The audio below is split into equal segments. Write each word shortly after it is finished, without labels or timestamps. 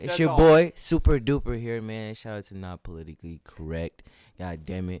It's your boy, Super Duper here, man. Shout out to Not Politically Correct. God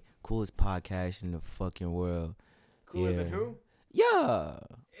damn it. Coolest podcast in the fucking world. Cooler than who? Yeah.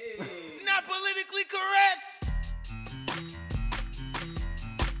 Hey. Not politically correct.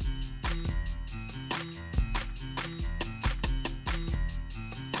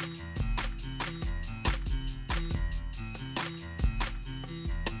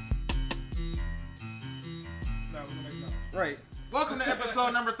 Right. Welcome to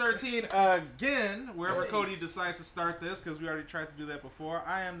episode number 13 again, wherever Cody decides to start this, because we already tried to do that before.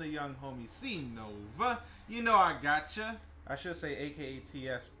 I am the young homie C Nova. You know I gotcha. I should say AKA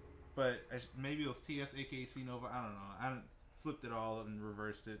TS, but maybe it was TS AKA C Nova. I don't know. I flipped it all and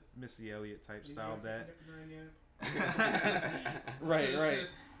reversed it. Missy Elliott type style that. Right.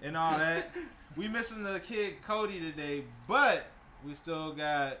 And all that. We missing the kid Cody today, but we still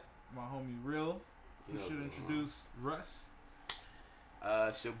got my homie Real. We should introduce Russ.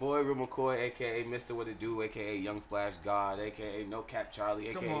 It's your boy Real McCoy, aka Mr. What It Do, aka Young Splash God, aka No Cap Charlie,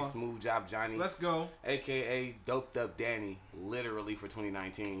 aka Smooth Job Johnny. Let's go. Aka Doped Up Danny, literally for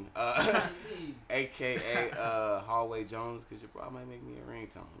 2019. Aka Hallway Jones, because your bro might make me a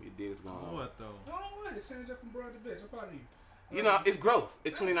ringtone. You dig what's going on? What though? No, I'm with it. Change up from broad to bitch. I'm proud of you. You know, it's growth.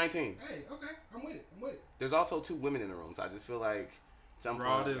 It's 2019. Hey, okay. I'm with it. There's also 2 women in the room, so I just feel like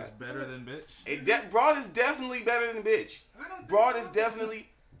Broad is better than bitch. Broad is definitely better than bitch. Broad is definitely.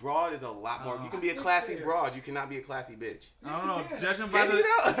 Broad is a lot more. You can be a classy broad. You cannot be a classy bitch. I don't know. Judging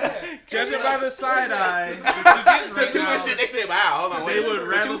Judging by the side eye, that you get right now, shit. They say, "Wow, hold on." They would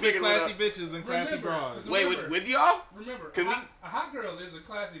rather be classy bitches than classy broads. Wait, with y'all? Remember, a hot girl is a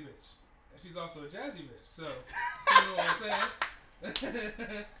classy bitch. She's also a jazzy bitch. So, you know what I'm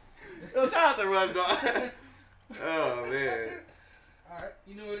saying? Yo, shout out to Russ, dog. Oh man. Alright,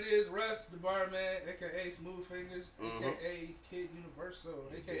 you know what it is, Russ, the barman, aka Smooth Fingers, aka Kid Universal,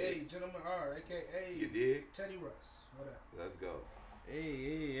 aka Gentleman R, aka You dig? Teddy Russ. What up? Let's go.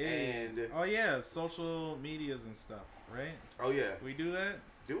 Hey. And oh yeah, social medias and stuff, right? Oh yeah. We do that?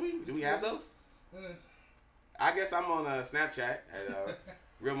 Do we? Do we have those? I guess I'm on Snapchat at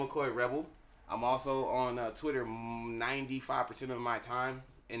Real McCoy Rebel. I'm also on Twitter 95% of my time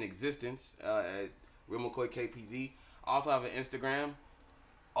in existence at Real McCoy KPZ. I also have an Instagram.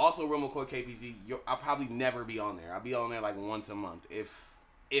 Also, Real McCoy KPZ. I'll probably never be on there. I'll be on there like once a month, if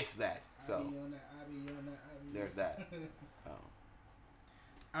that. So I be on that. There's that.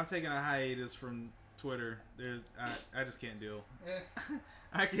 I'm taking a hiatus from Twitter. I just can't deal.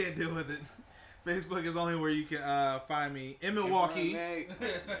 I can't deal with it. Facebook is only where you can find me in Milwaukee. Milwaukee.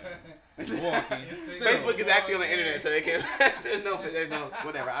 Facebook is actually on the internet, so they can't. There's no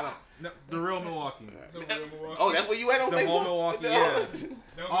whatever. I don't. No, the real Milwaukee. Oh, that's where you at on the Facebook? The whole Milwaukee, yeah.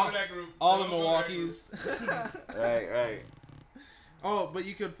 Don't go to that group. All the Milwaukees. Right. Oh, but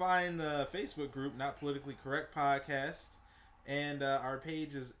you could find the Facebook group, Not Politically Correct Podcast, and our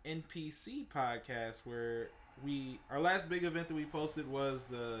page is NPC Podcast, where our last big event that we posted was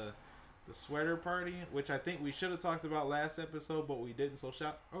the sweater party, which I think we should have talked about last episode, but we didn't. So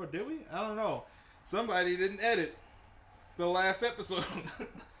oh, did we? I don't know. Somebody didn't edit the last episode.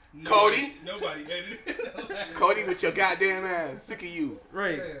 Cody? Nobody edited. Cody with your goddamn ass. Sick of you.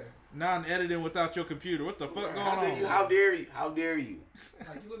 Right. Yeah. Now I'm editing without your computer. What the fuck going on? How dare you? How dare you?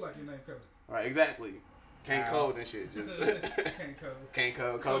 Like, you look like your name Cody. Right, exactly. Can't code and shit. Just Can't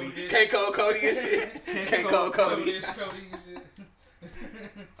code Cody. Can't code Cody and shit. Can't code Cody. Cody and shit.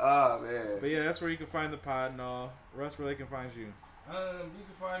 Oh man. But yeah, that's where you can find the pod and all. Russ, where they can find you? You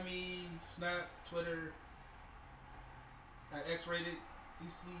can find me Snap, Twitter at XRated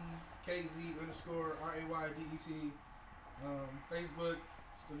ECKZ _ RAYDET. Facebook,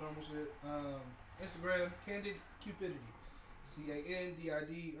 it's the normal shit. Instagram, Candid Cupidity. CANDID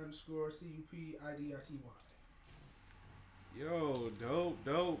 _ CUPIDITY. Yo,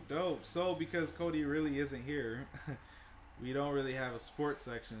 dope. So because Cody really isn't here, we don't really have a sports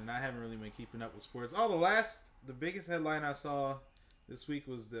section, and I haven't really been keeping up with sports. Oh, the biggest headline I saw this week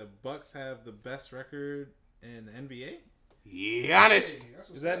was the Bucks have the best record in the NBA. Giannis.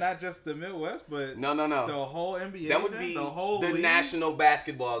 Is that not just the Midwest, but no, the whole NBA? That would be the league? National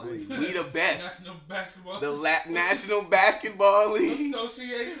Basketball League. We the best. National Basketball. National Basketball League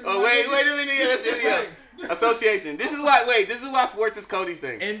Association. Oh wait a minute. Yeah, Association. This is why sports is Cody's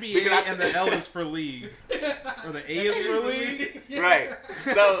thing. NBA and the L is for league, or the A is for league. Right.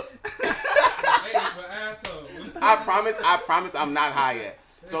 So A is for asshole. I promise I'm not high yet.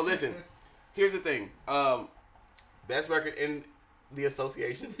 So listen, here's the thing. Best record in the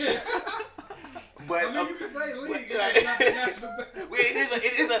association. But I mean, you can say league.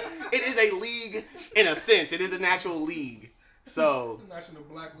 It is a league in a sense. It is an actual league. So The National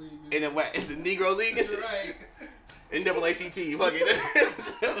Black League. in the Negro League, and shit. Right. NAACP, fuck it.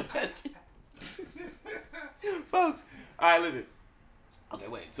 Folks, all right, listen. Okay,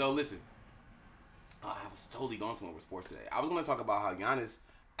 wait. So listen, I was totally going somewhere with sports today. I was going to talk about how Giannis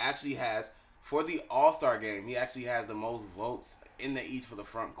actually has, for the All-Star game, he actually has the most votes in the East for the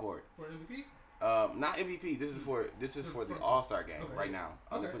front court. For MVP? Not MVP. This is for the All-Star game right now.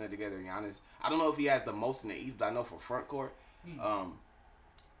 I'm putting it together. Giannis. I don't know if he has the most in the East, but I know for front court,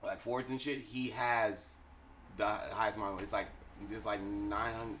 like forwards and shit, he has the highest amount. It's like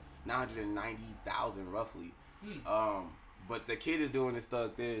 990,000 roughly. But the kid is doing his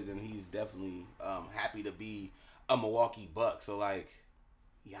thug things, and he's definitely happy to be a Milwaukee Buck. So like,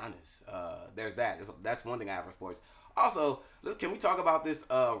 Giannis, there's that. That's one thing I have for sports. Also, can we talk about this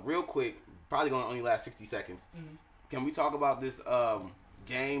real quick? Probably going to only last 60 seconds. Can we talk about this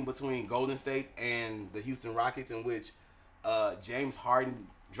game between Golden State and the Houston Rockets, in which James Harden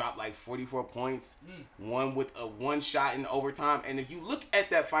dropped like 44 points, one with a one shot in overtime? And if you look at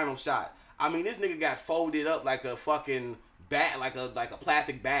that final shot, I mean, this nigga got folded up like a fucking bag, like a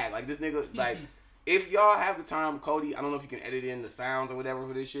plastic bag. Like this nigga, like, if y'all have the time, Cody, I don't know if you can edit in the sounds or whatever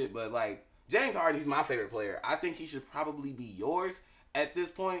for this shit, but like, James Harden, he's my favorite player. I think he should probably be yours at this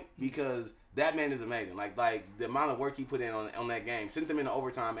point, because that man is amazing. Like the amount of work he put in on that game, sent them into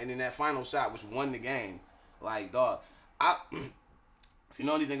overtime, and then that final shot, which won the game. Like, dog, if you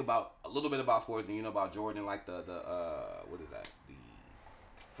know anything about a little bit about sports, and you know about Jordan, like the what is that? The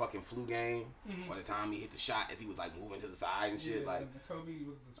fucking flu game. By the time he hit the shot, as he was like moving to the side and shit, like Kobe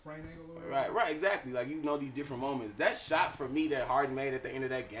was the sprain ankle. Or whatever. Right, exactly. Like, you know, these different moments. That shot for me that Harden made at the end of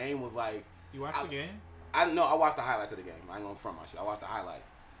that game was like. You watched the game? I know. I watched the highlights of the game. I ain't gonna front my shit. I watched the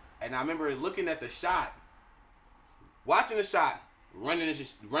highlights, and I remember looking at the shot, watching the shot,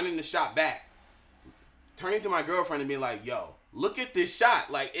 running the shot back, turning to my girlfriend and being like, "Yo, look at this shot!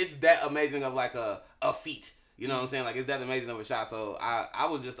 Like, it's that amazing of like a feat." You know what I'm saying? Like, it's that amazing of a shot. So I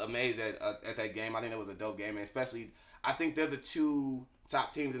was just amazed at that game. I think it was a dope game, and especially I think they're the two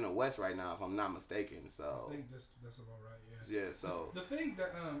top teams in the West right now, if I'm not mistaken. So I think that's about right. Yeah. So the thing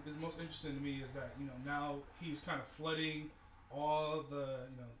that is most interesting to me is that, you know, now he's kind of flooding all the,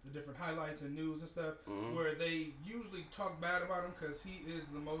 you know, the different highlights and news and stuff, where they usually talk bad about him because he is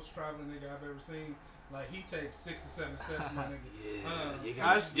the most traveling nigga I've ever seen. Like, he takes 6 to 7 steps, my nigga.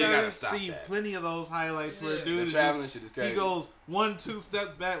 I started to see plenty of those highlights where dude, the traveling shit is crazy. He goes 1-2 steps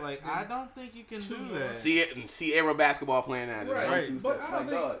back. Like, I don't think you can do that. See Aero basketball playing that. Right. But I don't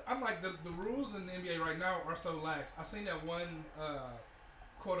think, I'm like, the rules in the NBA right now are so lax. I seen that one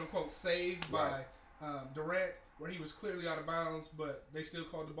quote unquote save by Durant where he was clearly out of bounds, but they still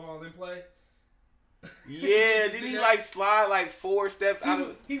called the ball in play. Yeah, did he like slide like 4 steps out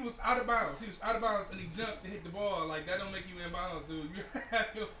of? He was out of bounds. He was out of bounds and he jumped to hit the ball. Like, that don't make you in bounds, dude. You have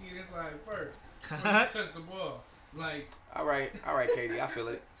your feet inside first before you touch the ball. Like, all right, Katie, I feel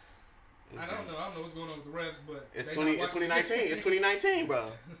it. I don't know what's going on with the refs, but it's 2019. It's 2019,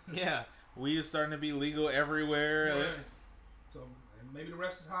 bro. Yeah, weed is starting to be legal everywhere. Yeah. So maybe the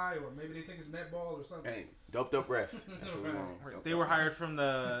refs is high, or maybe they think it's netball or something. Hey, doped up refs. That's what we want. They were hired from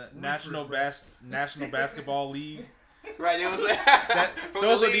the National Basketball League. Right, they was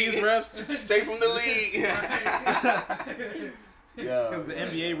those are these refs straight from the league. Yeah, because the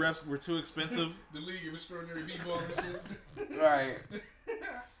NBA refs were too expensive. The League of Extraordinary B-Ball and shit. Right.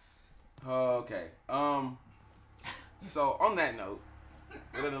 Okay. So on that note,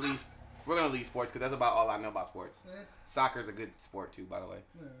 we're gonna leave sports because that's about all I know about sports. Soccer's a good sport too, by the way.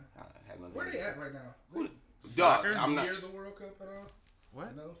 Yeah. Where they at right now? Soccer? I'm not near the World Cup at all.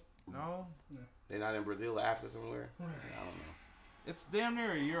 What? No. They're not in Brazil or Africa somewhere. I don't know. It's damn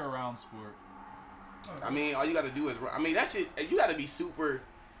near a year-round sport. I mean, all you got to do is, that shit. You got to be super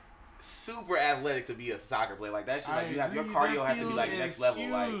athletic to be a soccer player. Like that shit. Like your cardio has to be like next level.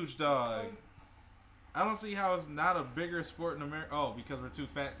 Huge, dog. I don't see how it's not a bigger sport in America. Oh, because we're too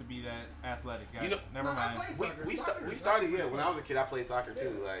fat to be that athletic. Never mind. We started. Yeah, when I was a kid, I played soccer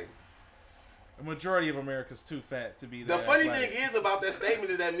too. Like. The majority of America's too fat to be that. The funny athletic. thing is about that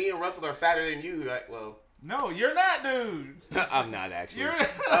statement is that me and Russell are fatter than you. Right? Well. No, you're not, dude. I'm not actually.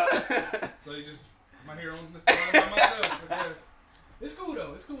 So you just. I'm here on this time by myself, I guess. It's cool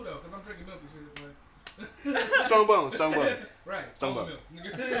though, because I'm drinking milk and shit. But... Strong bones. Right. Strong bones.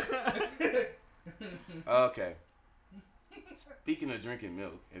 Okay. Speaking of drinking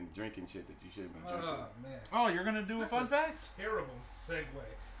milk and drinking shit that you shouldn't be drinking. Oh, man. Oh, you're going to do a fun fact? Terrible segue.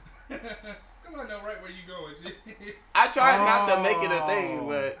 Come on, know right where you going. I tried not to make it a thing,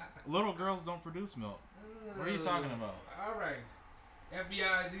 but... Little girls don't produce milk. What are you talking about? All right.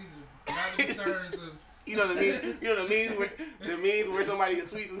 FBI, these are not the concerns of You know the memes. You know the memes where somebody can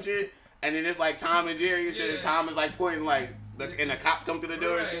tweet some shit, and then it's like Tom and Jerry and shit. And Tom is like pointing like, and the cops come to the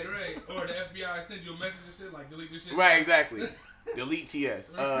door and shit. Right. Or the FBI send you a message and shit like delete this shit. Right, exactly. Delete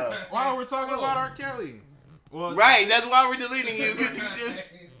TS. Wow, we're talking about R. Kelly. Well, right, that's why we're deleting you because you just.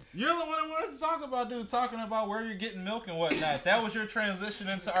 You're the one that wanted to talk about, dude. Talking about where you're getting milk and whatnot. That was your transition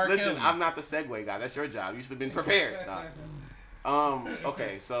into R. Listen, Kelly. I'm not the segue guy. That's your job. You should have been prepared. Nah.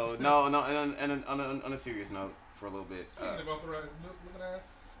 Okay. So no. And on a serious note, for a little bit. Speaking of authorized milk, looking ass.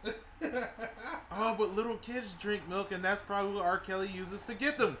 Oh, but little kids drink milk, and that's probably what R. Kelly uses to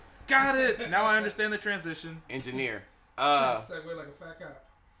get them. Got it. Now I understand the transition. Engineer. Segue like a fat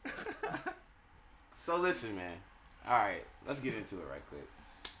cop. So listen, man. All right, let's get into it right quick.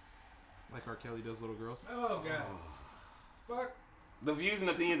 Like R. Kelly does little girls. Oh god. Fuck. The views and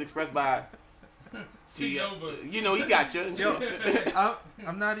opinions expressed by Nova. You know he got you. Yo,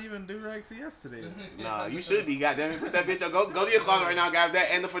 I'm not even do-rag to yesterday. Nah, you should be. Goddamn it, put that bitch up. Go to your closet right now, grab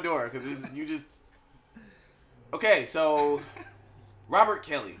that and the fedora, because you just. Okay, so Robert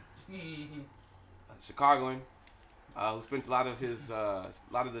Kelly, Chicagoan, who spent a lot of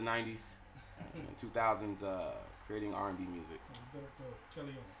the '90s and 2000s creating R&B music. Better throw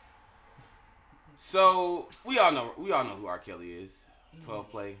Kelly on. So we all know who R. Kelly is. 12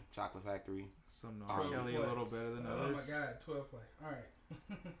 Play, Chocolate Factory. Some know R. Kelly a little better than others. Oh my god, 12 Play. All right.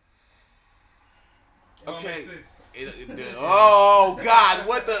 Okay. Oh god,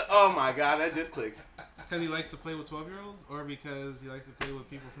 what the? Oh my god, that just clicked. Because he likes to play with 12-year-olds, or because he likes to play with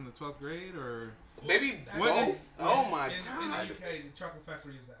people from the 12th grade, or Maybe What? both. Oh my in the god. UK, the Chocolate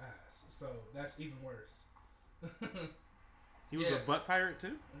Factory is the ass, so that's even worse. he was Yes. a butt pirate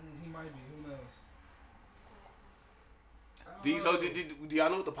too. He might be. Who knows? Do y'all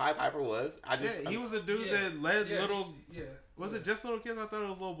know what the Pied Piper was? Yeah, he was a dude Yeah. that led Yeah, little. yeah. Was it just little kids? I thought it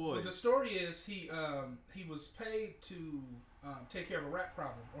was little boys. Well, the story is he was paid to take care of a rat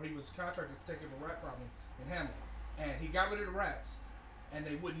problem, or he was contracted to take care of a rat problem in Hamlet, and he got rid of the rats, and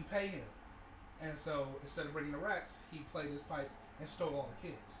they wouldn't pay him, and so instead of bringing the rats, he played his pipe and stole all the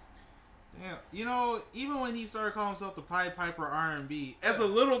kids. Damn, you know, even when he started calling himself the Pied Piper R&B, as a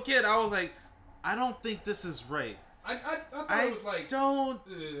little kid, I was like, I don't think this is right. I thought it was like don't.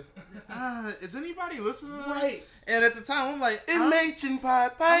 Is anybody listening to that? right. And at the time, I'm like, Imagine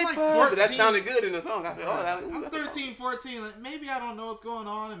Pied Piper. like But that 14. sounded good in the song. I said, oh, I'm that's 13, 14. Like, maybe I don't know what's going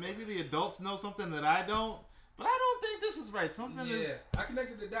on, and maybe the adults know something that I don't. But I don't think this is right. Something Yeah, is. I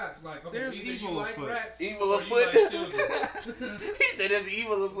connected the dots. Like, okay, There's either evil you like afoot. rats, Evil or you afoot. like children. He said there's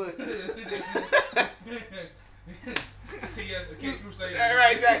evil afoot. T.S. the Kid Crusader. All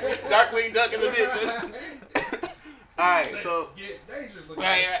right, exactly. Darkwing Duck is a bitch. All right, Let's so. get dangerous looking.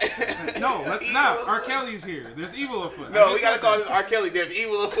 Right. No, let's Evil not. afoot. R. Kelly's here. There's evil afoot. No, I we just gotta said call that. this R. Kelly. There's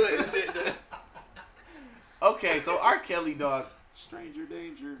evil afoot and shit. Okay, so R. Kelly, dog. Stranger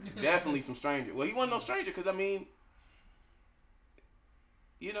danger. Definitely some stranger. Well, he wasn't no stranger because I mean,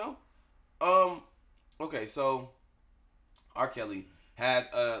 you know, okay. So R. Kelly has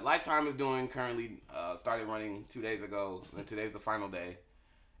Lifetime is doing currently started running 2 days ago, and today's the final day.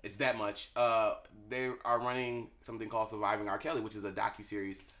 It's that much. They are running something called Surviving R. Kelly, which is a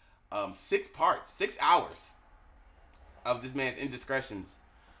docuseries, 6 parts, 6 hours of this man's indiscretions.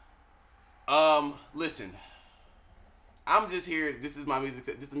 Listen. I'm just here. This is my music.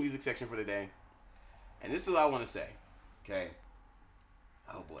 This is the music section for the day, and this is what I want to say. Okay.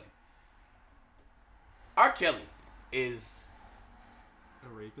 Oh boy. R. Kelly is A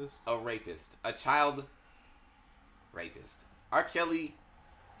rapist. a rapist, a child rapist. R. Kelly.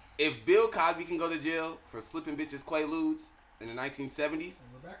 If Bill Cosby can go to jail for slipping bitches Quaaludes in the 1970s,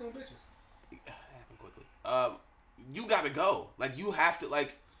 We're back on bitches. it happened quickly. You gotta go. Like you have to.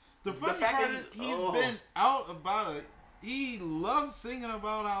 Like The funny fact part that is he's oh. been out about it. He loves singing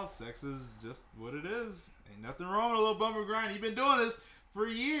about how sex is just what it is. Ain't nothing wrong with a little bumper grind. He's been doing this for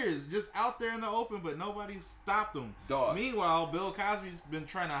years, just out there in the open, but nobody's stopped him. Dog. Meanwhile, Bill Cosby's been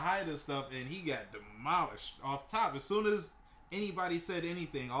trying to hide this stuff, and he got demolished off top. As soon as anybody said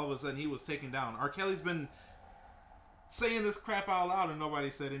anything, all of a sudden he was taken down. R. Kelly's been saying this crap out loud, and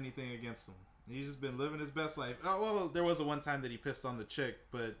nobody said anything against him. He's just been living his best life. Oh, well, there was a one time that he pissed on the chick,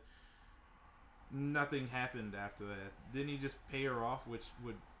 but nothing happened after that. Didn't he just pay her off, which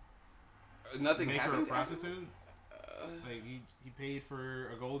would nothing make her a happened. prostitute? Like he paid for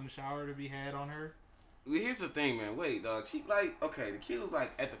a golden shower to be had on her. Well, here's the thing, man. Wait, dog. She like okay. The kid was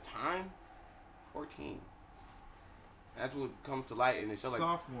like at the time, 14. That's what comes to light in the show. Like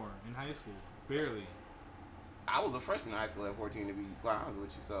Sophomore in high school, barely. I was a freshman in high school at 14 to be quite honest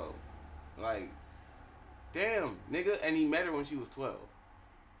with you. So, like, damn, nigga. And he met her when she was 12.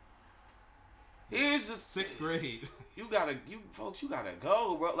 Here's the 6th grade. You gotta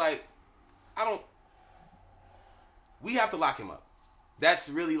go, bro. Like, we have to lock him up. That's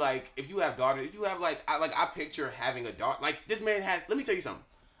really like, if you have daughters, if you have I picture having a daughter. Like, this man has, let me tell you something.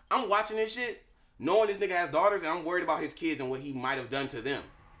 I'm watching this shit, knowing this nigga has daughters, and I'm worried about his kids and what he might have done to them.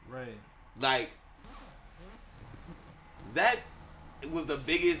 Right. Like, that was the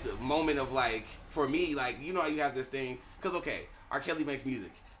biggest moment of, like, for me, like, you know how you have this thing, because, okay, R. Kelly makes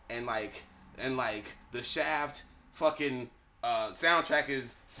music, and the Shaft fucking soundtrack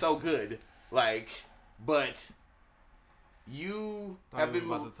is so good, like, but you have been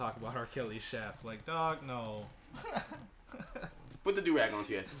about to talk about R. Kelly Shaft. Like, dog, no. Put the do-rag on,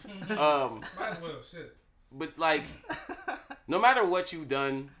 TS. Might as well, shit. But, like, no matter what you've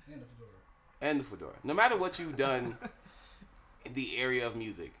done, And the fedora. no matter what you've done in the area of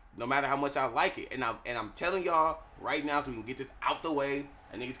music, no matter how much I like it, and I'm telling y'all right now, so we can get this out the way,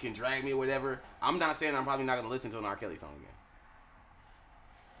 and niggas can drag me or whatever. I'm not saying I'm probably not gonna listen to an R. Kelly song again.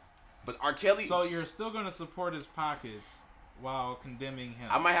 But R. Kelly. So you're still gonna support his pockets while condemning him?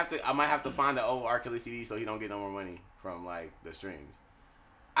 I might have to find the old R. Kelly CD so he don't get no more money from, like, the streams.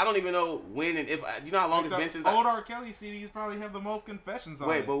 I don't even know when and if. You know how long it's been since old R. Kelly CDs probably have the most confessions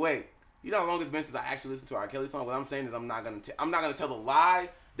on it. Wait. You know how long it's been since I actually listened to an R. Kelly song? What I'm saying is I'm not gonna tell the lie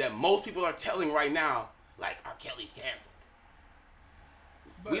that most people are telling right now. Like, R. Kelly's canceled.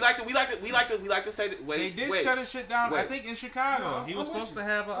 But we like to say that. They did shut his shit down. I think in Chicago, No, he was supposed to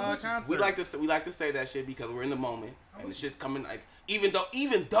have a concert. We like to say that shit because we're in the moment and the shit's coming. Like, even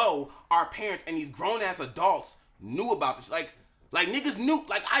though our parents and these grown ass adults knew about this, like niggas knew.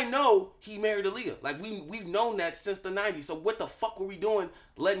 Like, I know he married Aaliyah. Like, we've known that since the '90s. So what the fuck were we doing,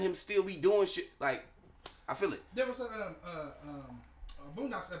 letting him still be doing shit? Like, I feel it. There was a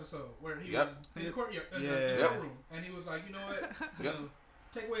Boondocks episode where he was in the courtyard, in the room, and he was like, you know what, you know,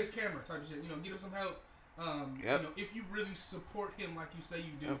 take away his camera type of shit. You know, get him some help. You know, if you really support him like you say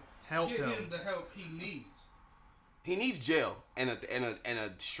you do, get him the help he needs. He needs jail and a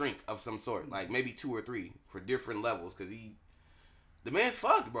shrink of some sort, like maybe 2 or 3 for different levels, because the man's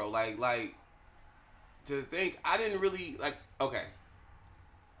fucked, bro. Like to think, I didn't really like. Okay,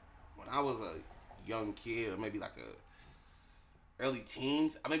 when I was a young kid, or maybe like early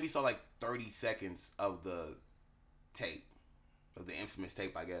teens, I maybe saw like 30 seconds of the tape, of the infamous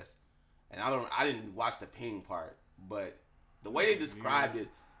tape, I guess. And I didn't watch the ping part, but the way they described it,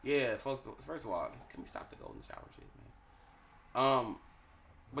 yeah, folks. First of all, can we stop the golden shower shit, man?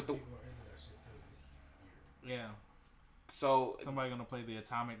 But the People are into that shit too. It's weird. Yeah. So Somebody gonna play the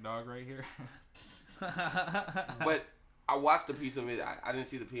atomic dog right here. but I watched a piece of it. I didn't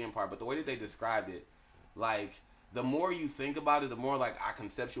see the peeing part, but the way that they described it, like, the more you think about it, the more, like, I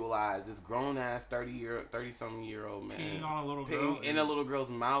conceptualize this grown ass 30-something year old man Peeing on a little girl in a little girl's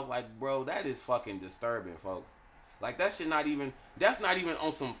mouth. Like, bro, that is fucking disturbing, folks. Like, that's not even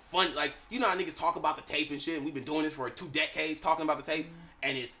on some fun. Like, you know how niggas talk about the tape and shit, and we've been doing this for 2 decades talking about the tape,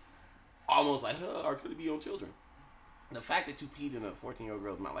 and it's almost like, or could it be on children? The fact that you peed in a 14-year-old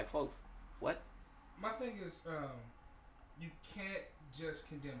girl's mouth, like, folks, what? My thing is, you can't just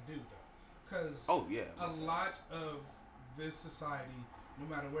condemn dude though, because a lot of this society, no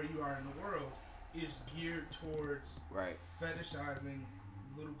matter where you are in the world, is geared towards fetishizing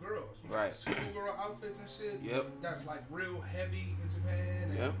little girls. You got schoolgirl outfits and shit. Yep. That's like real heavy in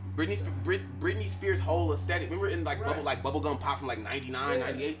Japan. Yep. Britney Spears' whole aesthetic. Remember in Bubblegum Pop from like 99,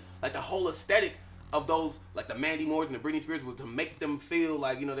 98? Like, the whole aesthetic of those, like the Mandy Moores and the Britney Spears, was to make them feel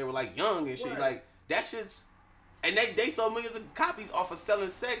like, you know, they were like young and shit. Like, that shit's, and they sold millions of copies off of selling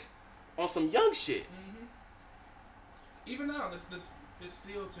sex on some young shit. Mm-hmm. Even now, it's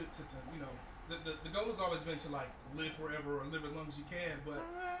still to you know, the goal has always been to, like, live forever or live as long as you can, but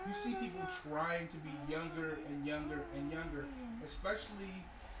you see people trying to be younger and younger and younger, especially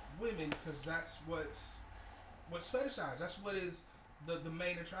women, because that's what's fetishized. That's what is the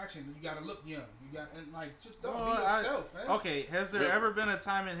main attraction. You gotta look young. You got, and like, just don't be yourself, man. Okay, has there ever been a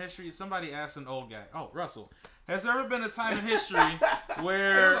time in history? Somebody asked an old guy. Oh, Russell. Has there ever been a time in history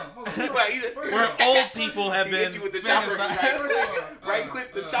where old people have been fantasized? Right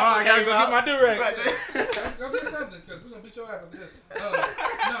clip the chopper. I gotta go get my do-rag. Go get something, because we're gonna beat your ass after this.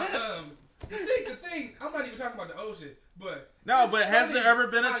 The thing, I'm not even talking about the old shit, but has there ever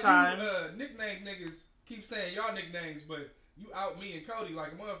been a time? Nickname niggas keep saying y'all nicknames, but you out me and Cody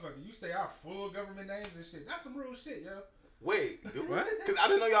like a motherfucker. You say our full government names and shit. That's some real shit, yo. Wait, what? Because I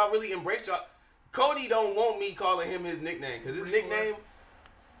didn't know y'all really embraced y'all. Cody don't want me calling him his nickname, because his nickname.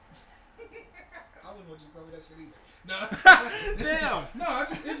 I wouldn't want you to call me that shit either. No. Damn. No,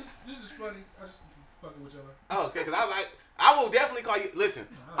 it's just funny. I just fucking whichever. Oh, okay, because I will definitely call you. Listen,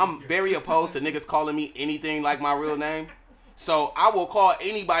 I'm very opposed to niggas calling me anything like my real name. So I will call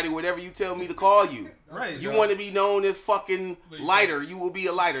anybody whatever you tell me to call you. Right. You want to be known as fucking lighter, you will be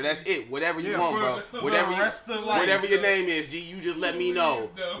a lighter. That's it. Whatever you want, bro. Whatever your name is, G, you just let me know.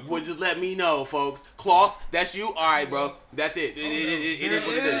 Well, just let me know, folks. Cloth, that's you? All right, bro. That's it. It is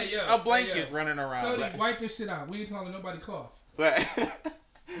what it is. A blanket running around. Cody, wipe this shit out. We ain't calling nobody cloth. Right. But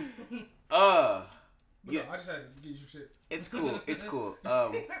no, I just had to give you some shit. It's cool. It's cool.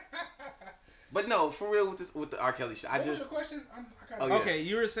 But no, for real with the R. Kelly shit. What was your question? Okay,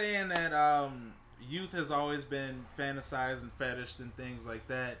 you were saying that youth has always been fantasized and fetished and things like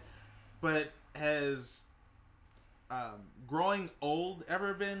that, but has growing old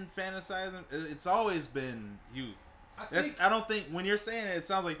ever been fantasized? It's always been youth. I don't think when you're saying it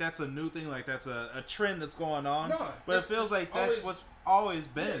sounds like that's a new thing, like that's a trend that's going on. No, but it feels like that's what's always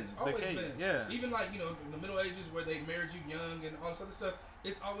been the case. Yeah. Even like, in the Middle Ages where they married you young and all this other stuff,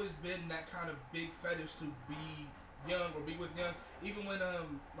 it's always been that kind of big fetish to be young or be with young. Even when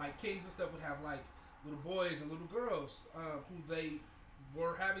like kings and stuff would have like little boys and little girls who they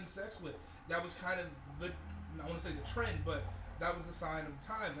were having sex with. That was kind of I want to say the trend, but that was the sign of the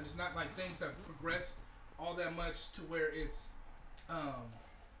times. And it's not like things have progressed all that much to where it's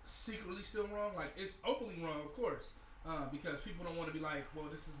secretly still wrong. Like, it's openly wrong, of course, because people don't want to be like, well,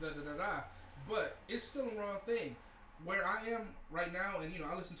 this is da-da-da-da. But it's still a wrong thing. Where I am right now, and,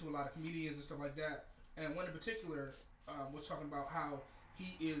 I listen to a lot of comedians and stuff like that, and one in particular was talking about how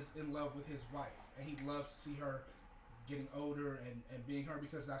he is in love with his wife, and he loves to see her getting older and being her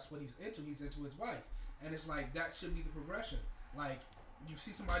because that's what he's into. He's into his wife. And it's like, that should be the progression. Like, you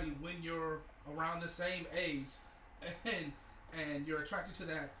see somebody when you're around the same age and you're attracted to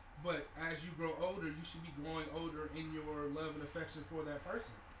that, but as you grow older, you should be growing older in your love and affection for that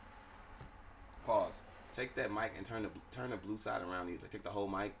person. Pause. Take that mic and turn the blue side around you. Like, take the whole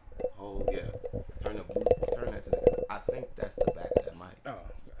mic. Turn that to the. I think that's the back of that mic. Oh,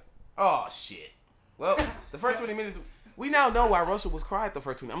 okay. Oh shit. Well, the first 20 minutes. We now know why Russell was quiet the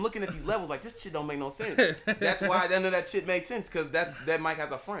first 20 minutes. I'm looking at these levels like, this shit don't make no sense. That's why none of that shit makes sense, because that mic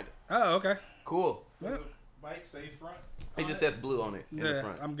has a front. Oh, okay. Cool. Does the mic say front? It just says blue on it in the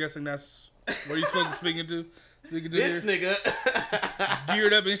front. I'm guessing that's what you're supposed to speak into. This here. Nigga.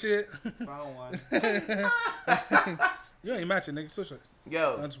 Geared up and shit. Found one. You ain't matching, nigga. Switch it.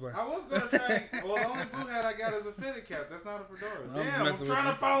 Yo. I was going to try. Well, the only blue hat I got is a fitted cap. That's not a fedora. Damn, I'm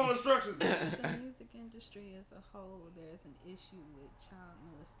trying to follow instructions. The music industry as a whole, there's an issue with child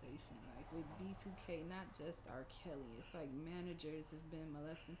molestation. Like with B2K, not just R. Kelly. It's like managers have been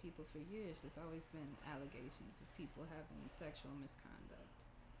molesting people for years. There's always been allegations of people having sexual misconduct.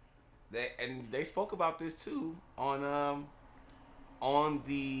 They spoke about this too on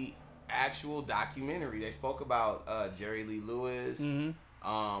the actual documentary. They spoke about Jerry Lee Lewis, and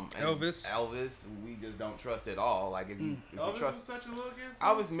Elvis. We just don't trust at all. Like if you trust, was touching little kids.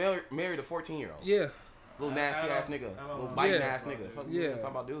 I was married a 14-year-old. Yeah, little nasty ass nigga, little biting ass nigga. Fuck yeah, talking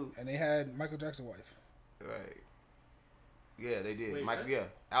about dude. And they had Michael Jackson's wife. Right. Yeah, they did. Wait, Michael. what? Yeah,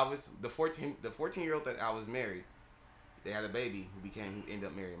 Elvis. The 14-year-old that Elvis married. They had a baby who ended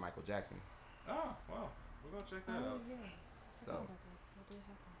up marrying Michael Jackson. Oh, wow. We're going to check that out. Yeah. So. That did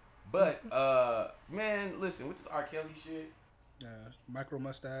happen. But, man, listen, with this R. Kelly shit. Micro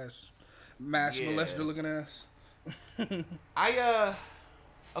mustache, mass molester looking ass.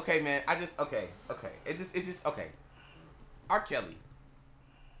 Okay, man, okay. It's just, okay. R. Kelly.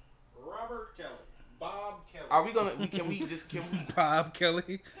 Robert Kelly. Bob Kelly. Are we gonna, can we? Bob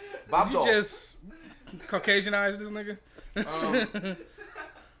Kelly. Bob Did you just Caucasianize this nigga?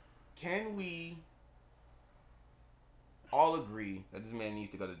 Can we all agree that this man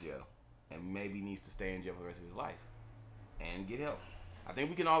needs to go to jail and maybe needs to stay in jail for the rest of his life and get help? I think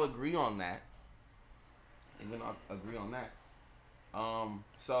we can all agree on that.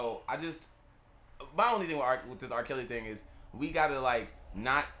 So my only thing with this R. Kelly thing is we gotta like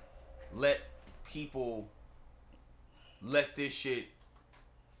not let people let this shit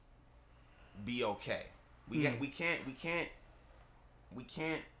be okay. We can't.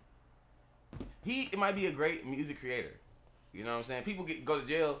 He might be a great music creator. You know what I'm saying? People go to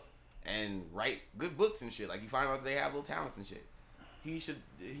jail and write good books and shit. Like you find out they have little talents and shit. He should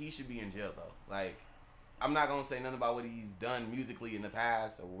be in jail though. Like I'm not gonna say nothing about what he's done musically in the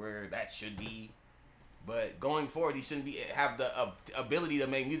past or where that should be. But going forward, he shouldn't have the ability to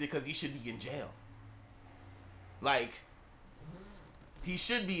make music because he should be in jail. Like he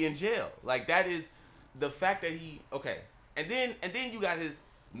should be in jail. Like that is the fact that he okay. And then you got his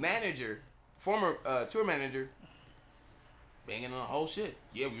manager, former tour manager, banging on the whole shit.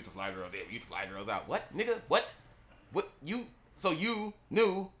 Yeah, we used to fly girls. Yeah, we used to fly girls out. What, nigga? What? You? So you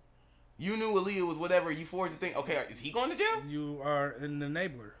knew Aaliyah was whatever. You forged the thing. Okay, is he going to jail? You are an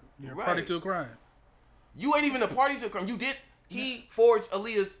enabler. You're Right. a party to a crime. You ain't even a party to a crime. You did. He forged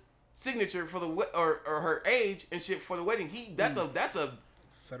Aaliyah's signature for the or her age and shit for the wedding. That's a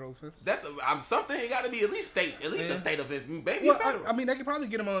Federal offense. something. It got to be at least a state offense. Maybe Well, federal. I mean, they could probably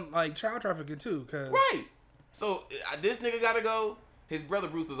get him on like child trafficking too, cause Right. So this nigga got to go. His brother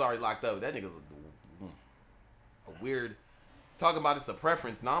Bruce was already locked up. That nigga's a weird. Talking about it's a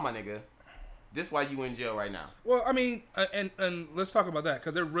preference. Nah, my nigga. This why you in jail right now. Well, I mean, and let's talk about that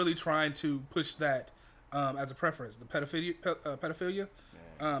because they're really trying to push that as a preference. The pedophilia.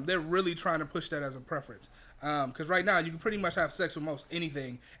 They're really trying to push that as a preference. Because right now you can pretty much have sex with most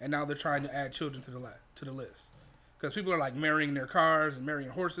anything, and now they're trying to add children to the list. Because people are like marrying their cars and marrying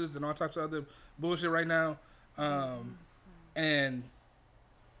horses and all types of other bullshit right now. And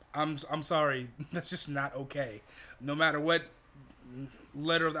I'm sorry, that's just not okay. No matter what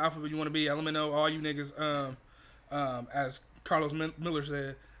letter of the alphabet you want to be, LMNO, all you niggas, as Carlos Miller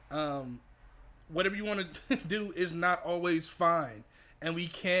said, whatever you want to do is not always fine. And we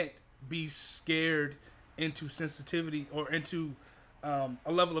can't be scared into sensitivity or into a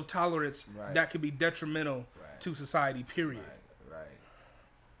level of tolerance that could be detrimental to society, period. Right.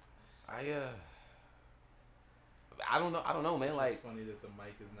 I don't know, man. Like, It's funny that the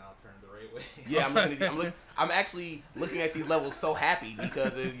mic is now turned the right way. yeah, I'm actually looking at these levels so happy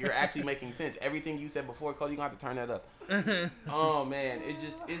because you're actually making sense. Everything you said before, Cody, you're gonna have to turn that up. Oh man, it's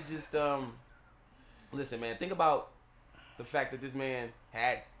just listen, man, think about the fact that this man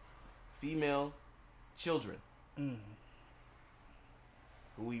had female children who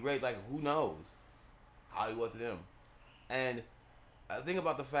he raised. Like, who knows how he was to them? And think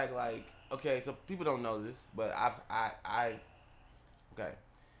about the fact, like, okay, so people don't know this, but okay.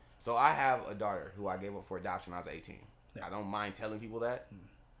 So I have a daughter who I gave up for adoption when I was 18. Yeah. I don't mind telling people that.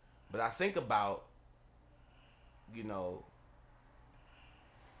 But I think about, this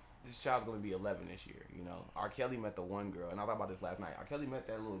child's going to be 11 this year, R. Kelly met the one girl, and I thought about this last night. R. Kelly met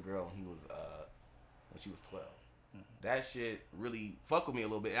that little girl when she was 12. That shit really fucked with me a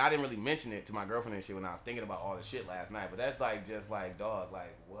little bit. And I didn't really mention it to my girlfriend and shit when I was thinking about all the shit last night. But that's like, just like, dog,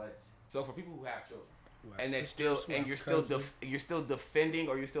 like, what? So for people who have children, and they're still, and you're still defending,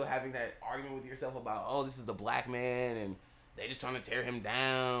 or you're still having that argument with yourself about, oh, this is a black man, and they just trying to tear him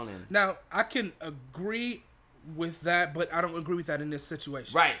down. And now I can agree with that, but I don't agree with that in this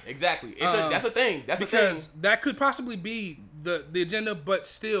situation. Right, exactly. That's a thing. That's because that could possibly be the agenda, but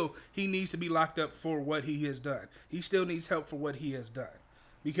still, he needs to be locked up for what he has done. He still needs help for what he has done,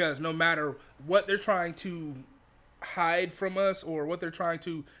 because no matter what they're trying to hide from us or what they're trying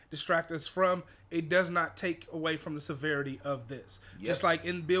to distract us from, it does not take away from the severity of this. Yep. Just like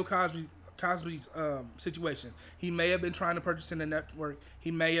in Bill Cosby's situation, he may have been trying to purchase in the network.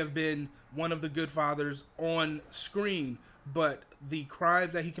 He may have been one of the good fathers on screen, but the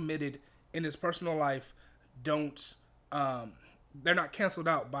crimes that he committed in his personal life they're not canceled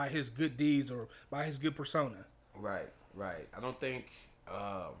out by his good deeds or by his good persona. Right. I don't think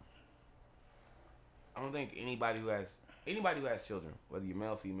anybody who has children, whether you're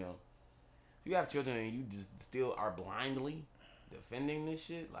male or female, if you have children and you just still are blindly defending this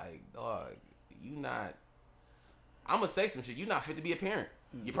shit, like, dog, I'm gonna say some shit. You're not fit to be a parent.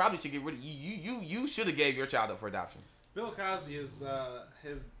 You probably should get rid of you should have gave your child up for adoption. Bill Cosby is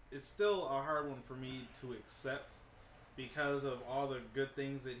still a hard one for me to accept because of all the good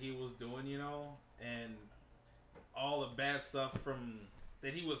things that he was doing, and all the bad stuff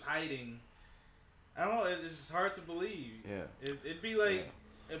that he was hiding. I don't know. It's just hard to believe. Yeah. It'd be like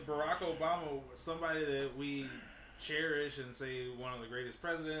if Barack Obama was somebody that we cherish and say one of the greatest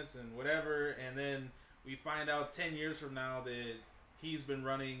presidents and whatever, and then we find out 10 years from now that he's been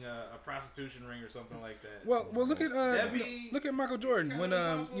running a prostitution ring or something like that. Well, look at Michael Jordan when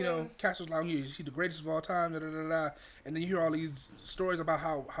Castle's like, he's the greatest of all time, and then you hear all these stories about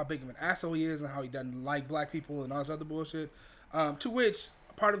how big of an asshole he is and how he doesn't like black people and all this other bullshit. To which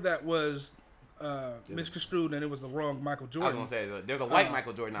part of that was misconstrued, and it was the wrong Michael Jordan. I was gonna say there's a white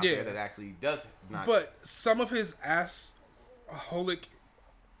Michael Jordan out there that actually does not. But some of his assholic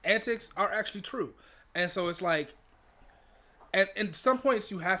antics are actually true, and so it's like, at some points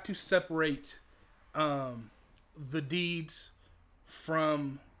you have to separate the deeds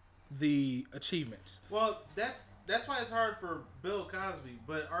from the achievements. Well, that's why it's hard for Bill Cosby,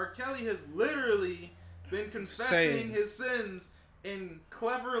 but R. Kelly has literally been confessing his sins in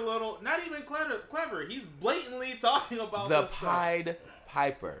clever little, not even clever. He's blatantly talking about the this Pied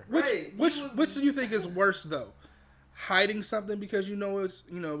Piper. Which do you think is worse though? hiding something because you know it's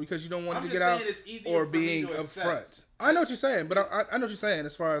because you don't want I'm it to just get out, saying it's easier or for me being to accept. upfront. I know what you're saying, but I know what you're saying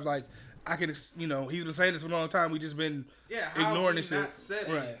as far as like I can he's been saying this for a long time. We just been ignoring this shit. Not said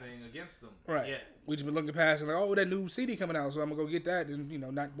anything against them. Right. Yeah. We just been looking past and like, oh, that new CD coming out, so I'm gonna go get that and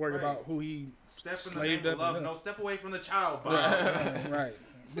not worry about who he Step in the slaved name of up. love. No, step away from the child. Bob. Right.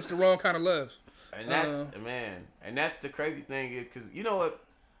 It's the wrong kind of love. And that's and that's the crazy thing is because you know what,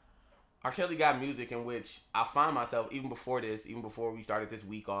 R. Kelly got music in which I find myself even before we started this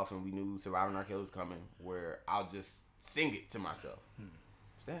week off and we knew Surviving R. Kelly was coming, where I'll just sing it to myself.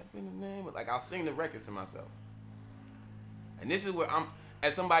 Step in the name of, like I'll sing the records to myself. And this is where I'm,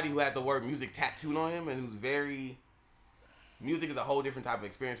 as somebody who has the word music tattooed on him and who's very, music is a whole different type of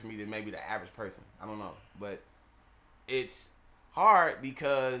experience for me than maybe the average person. I don't know, but it's hard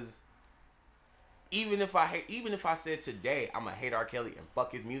because even if I said today I'm gonna hate R. Kelly and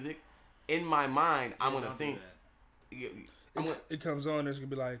fuck his music, in my mind I'm gonna sing. It comes on, it's gonna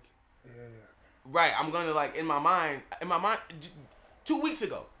be like, right. I'm gonna like in my mind. 2 weeks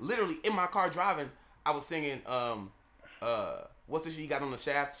ago, literally in my car driving, I was singing what's the shit you got on the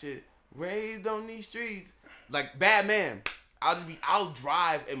Shaft shit? Raised on these streets, like Bad Man. I'll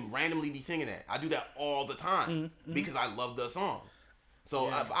drive and randomly be singing that. I do that all the time because I love the song. So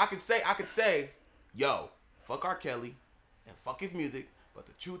if I could say, yo, fuck R. Kelly and fuck his music. But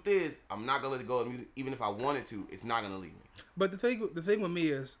the truth is, I'm not gonna let it go of music. Even if I wanted to, it's not gonna leave me. But the thing with me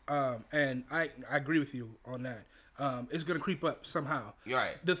is, and I agree with you on that. It's gonna creep up somehow. You're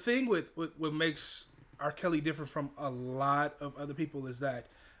right. The thing with what makes R. Kelly different from a lot of other people is that,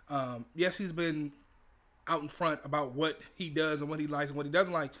 yes, he's been out in front about what he does and what he likes and what he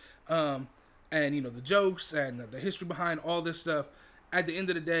doesn't like, and the jokes and the history behind all this stuff. At the end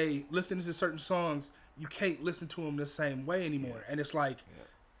of the day, listening to certain songs, you can't listen to them the same way anymore, and it's like,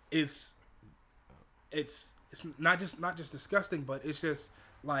 it's not just disgusting, but it's just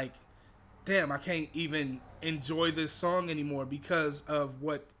like, damn, I can't even enjoy this song anymore because of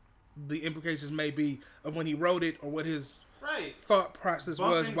what the implications may be of when he wrote it or what his thought process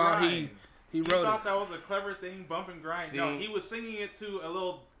was while he wrote it. He thought that was a clever thing, bump and grind. No, he was singing it to a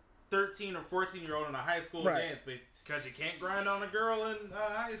little 13 or 14-year-old in a high school dance, because you can't grind on a girl in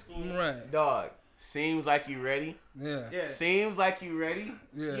high school. Right. Dog, seems like you ready. Yeah. Seems like you ready.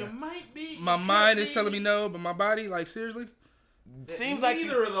 Yeah. You might be. My mind is telling me no, but my body, like, seriously? Seems like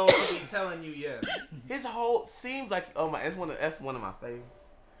neither of those will be telling you yes. His whole seems like, oh my, that's one of my favorites.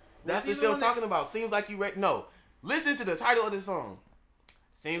 That's the Was he shit the I'm one talking about. Seems like you ready. No, listen to the title of the song.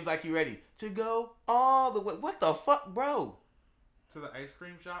 Seems like you ready to go all the way. What the fuck, bro? To the ice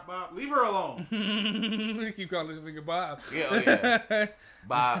cream shop, Bob. Leave her alone. You keep calling this nigga Bob. Yeah, oh yeah.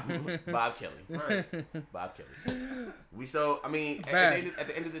 Bob Kelly. Right. Bob Kelly. Bad. At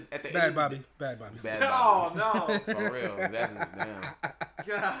the end of the Bad Bobby. Bad Bobby. Bad Oh Bobby. no. For real. That's damn.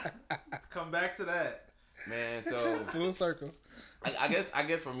 God. Come back to that. Man, so Full circle. I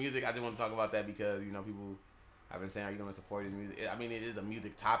guess for music, I just want to talk about that because people have been saying, "Are you going to support his music?" I mean, it is a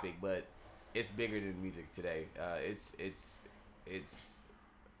music topic, but it's bigger than music today. It's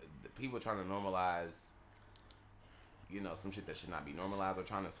the people trying to normalize, some shit that should not be normalized, or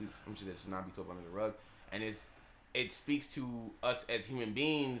trying to sweep some shit that should not be swept under the rug, and it speaks to us as human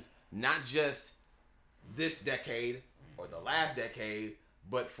beings, not just this decade or the last decade,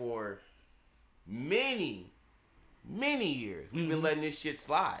 but for many years we've been letting this shit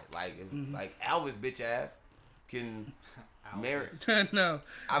slide. Like like Elvis bitch ass can marry. No.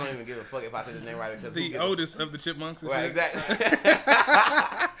 I don't even give a fuck if I said his name right. The oldest of the Chipmunks. And right, shit. exactly.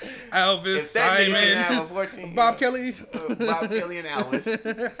 Elvis, If that nigga didn't have Simon, a 14, Bob Kelly. Bob Kelly and Elvis.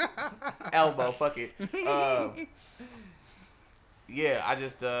 Elbow, fuck it. Yeah, I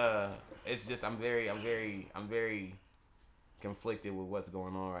just it's just I'm very conflicted with what's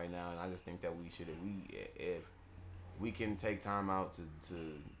going on right now, and I just think that if we can take time out to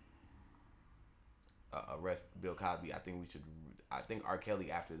arrest Bill Cosby, I think R.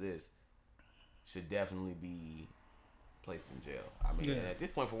 Kelly after this should definitely be placed in jail. I mean, at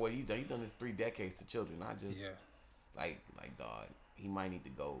this point, for what he's done this 3 decades to children. I just like dog, he might need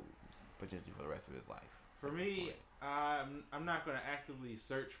to go potentially for the rest of his life. For me, I'm not going to actively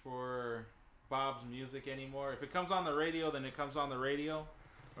search for Bob's music anymore. If it comes on the radio, then it comes on the radio.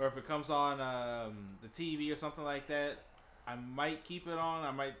 Or if it comes on the TV or something like that, I might keep it on.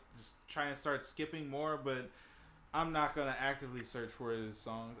 I might just try and start skipping more, but I'm not going to actively search for his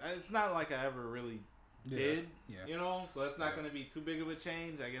songs. It's not like I ever really did, so it's not going to be too big of a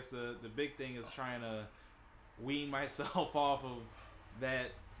change. I guess the big thing is trying to wean myself off of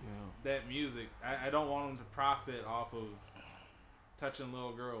that music. I don't want him to profit off of touching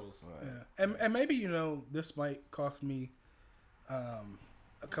little girls. Right. Yeah. And maybe, this might cost me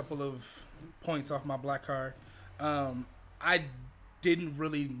a couple of points off my black card. I didn't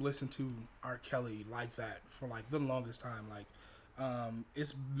really listen to R. Kelly like that for like the longest time. Like,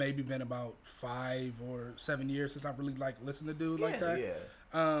 it's maybe been about 5 or 7 years since I really like listened to dude like that.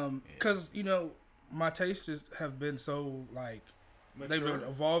 Yeah. Cause my tastes have been so like Mature. they've been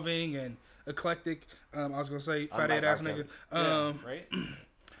evolving and eclectic. I was gonna say fat Unlike head ass R. Kelly. nigga.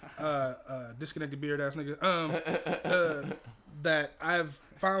 Right? Disconnected beard ass nigga. That I've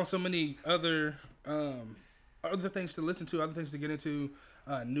found so many other things to listen to, other things to get into,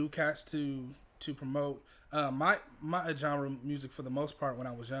 new cats to promote. My genre music for the most part when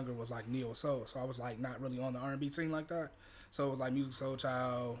I was younger was like neo soul, so I was like not really on the R&B scene like that. So it was like Music Soul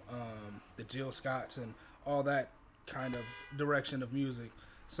Child, the Jill Scotts, and all that kind of direction of music.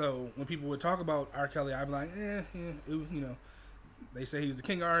 So when people would talk about R. Kelly, I'd be like, they say he's the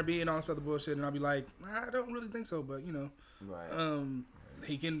king of R&B and all this other bullshit, and I'd be like, I don't really think so, but Right.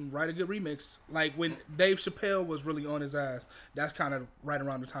 he can write a good remix. Like when Dave Chappelle was really on his ass, that's kind of right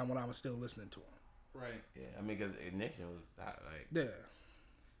around the time when I was still listening to him. Right. Yeah, I mean, because Ignition was like. Yeah.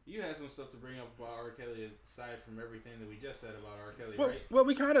 You had some stuff to bring up about R. Kelly aside from everything that we just said about R. Kelly, Well, right? well,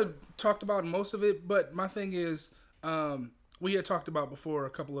 we kind of talked about most of it, but my thing is, we had talked about before a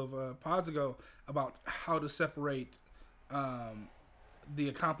couple of pods ago about how to separate the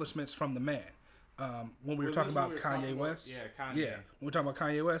accomplishments from the man. When we were Was talking this about when we were Kanye talking about- West. yeah, Kanye. Yeah, when we were talking about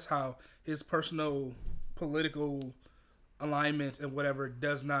Kanye West, how his personal political alignment and whatever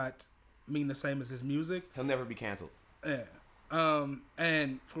does not mean the same as his music. He'll never be canceled. Yeah.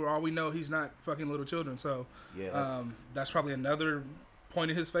 And for all we know, he's not fucking little children. So Yeah. that's probably another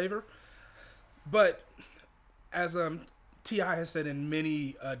point in his favor. But as T.I. has said in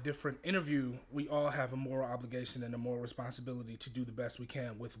many different interview, we all have a moral obligation and a moral responsibility to do the best we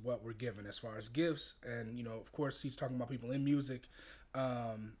can with what we're given as far as gifts. And, of course, he's talking about people in music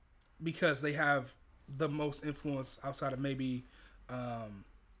because they have the most influence outside of maybe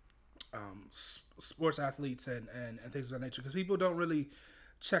sports athletes and things of that nature. Because people don't really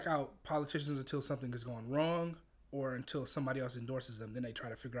check out politicians until something has gone wrong or until somebody else endorses them. Then they try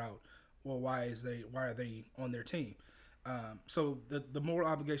to figure out, well, why are they on their team? So the moral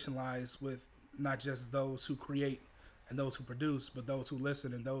obligation lies with not just those who create and those who produce, but those who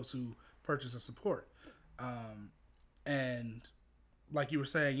listen and those who purchase and support. And like you were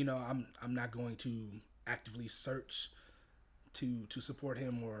saying, I'm not going to actively search to support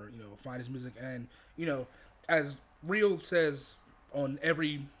him or find his music. And as Real says on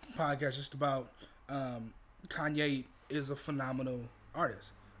every podcast, just about Kanye is a phenomenal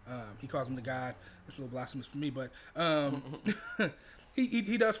artist. He calls him the God. It's a little blasphemous for me, but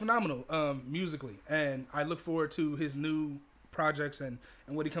he does phenomenal musically, and I look forward to his new projects and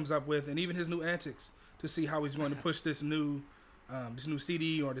what he comes up with, and even his new antics to see how he's going to push this new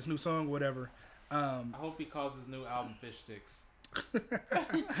CD or this new song or whatever. I hope he calls his new album Fish Sticks.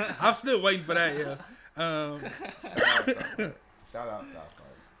 I'm still waiting for that. Yeah. Shout out South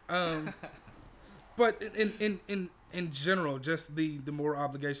Park. But in general, just the moral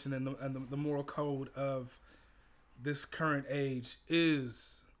obligation and the moral code of this current age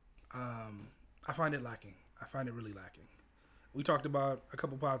is, I find it lacking. I find it really lacking. We talked about a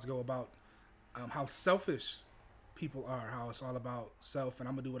couple pods ago about how selfish people are, how it's all about self, and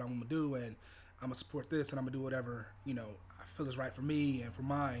I'm gonna do what I'm gonna do, and I'm gonna support this, and I'm gonna do whatever I feel is right for me and for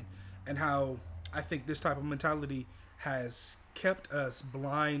mine, and how I think this type of mentality has kept us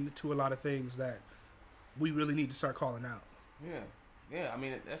blind to a lot of things that we really need to start calling out. Yeah. I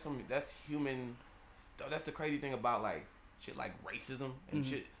mean, that's human. That's the crazy thing about like shit like racism and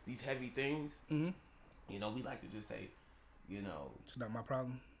shit. These heavy things. Mm-hmm. We like to just say, It's not my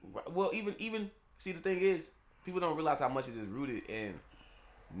problem. Well, even see, the thing is, people don't realize how much it is rooted in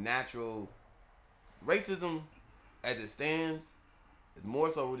natural racism as it stands. Is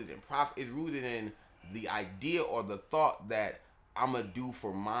more so rooted in profit. It's rooted in the idea or the thought that I'm gonna do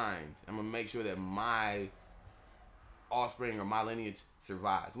for mine. I'm gonna make sure that my offspring or my lineage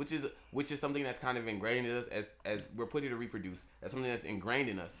survives, which is something that's kind of ingrained in us as we're put here to reproduce. That's something that's ingrained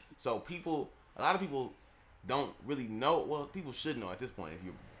in us. So a lot of people don't really know. Well, people should know at this point, if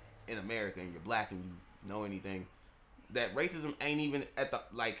you're in America and you're black and you know anything, that racism ain't even at the,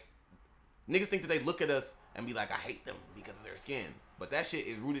 like, niggas think that they look at us and be like, I hate them because of their skin. But that shit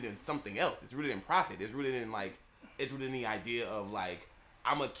is rooted in something else. It's rooted in profit. It's rooted in the idea of like,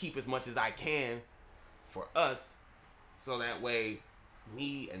 I'm gonna keep as much as I can for us, so that way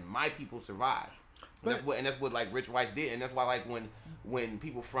me and my people survive. And that's what like Rich Weiss did, and that's why like when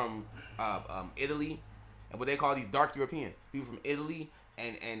people from Italy and what they call these dark Europeans, people from Italy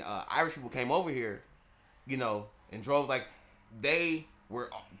and Irish people came over here, you know, in droves. Like they were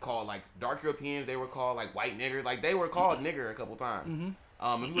called like dark Europeans. They were called like white niggers. Like they were called nigger a couple times.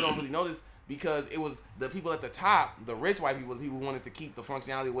 And people don't really know this because it was the people at the top, the rich white people, the people who wanted to keep the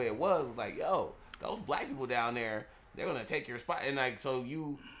functionality the way it was like, yo, those black people down there, they're gonna take your spot. And like, so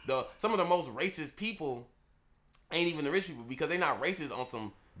some of the most racist people ain't even the rich people because they're not racist on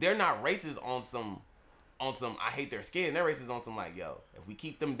some. They're not racist on some. I hate their skin. They're racist on some like, yo, if we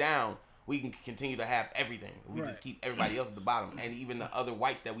keep them down, we can continue to have everything. We just keep everybody else at the bottom, and even the other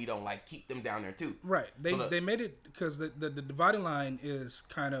whites that we don't like, keep them down there too. Right. They made it because the dividing line is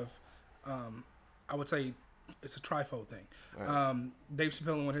kind of, I would say, it's a trifold thing. Right. Dave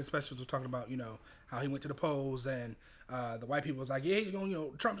Chappelle in one of his specials was talking about, you know, how he went to the polls and the white people was like, yeah, he's going, you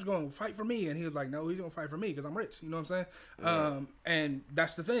know, Trump's going to fight for me, and he was like, no, he's going to fight for me because I'm rich. You know what I'm saying? Yeah. And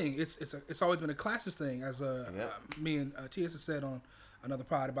that's the thing. It's always been a classist thing, as me and T.S. has said on another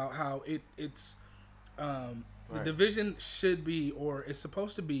pod about how it's the division should be, or it's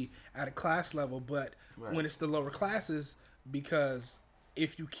supposed to be, at a class level, but when it's the lower classes, because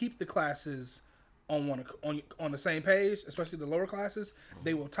if you keep the classes on the same page, especially the lower classes,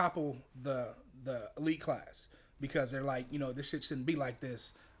 they will topple the elite class because they're like, you know, this shit shouldn't be like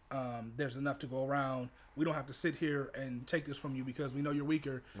this. There's enough to go around. We don't have to sit here and take this from you because we know you're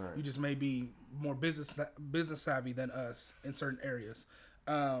weaker. Right. You just may be more business savvy than us in certain areas.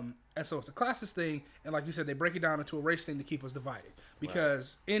 And so it's a classist thing. And like you said, they break it down into a race thing to keep us divided.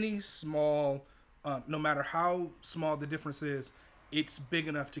 Because any small, no matter how small the difference is, it's big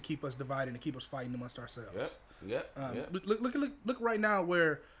enough to keep us divided and keep us fighting amongst ourselves. Yep. Look right now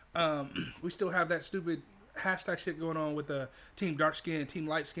where we still have that stupid hashtag shit going on with the team dark skin, team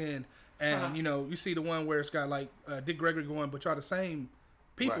light skin, and you know, you see the one where it's got like Dick Gregory going, but y'all the same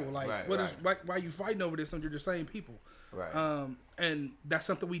people. Why are you fighting over this when you're the same people? Right. And that's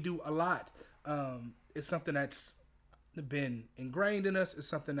something we do a lot. It's something that's been ingrained in us. It's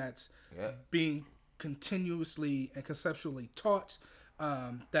something that's being continuously and conceptually taught,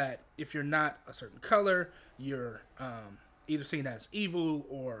 that if you're not a certain color, you're either seen as evil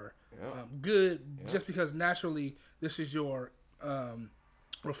or good, just because naturally this is your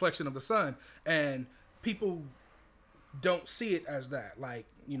reflection of the sun, and people don't see it as that. Like,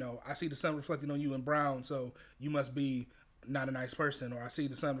 you know, I see the sun reflecting on you in brown, so you must be not a nice person, or I see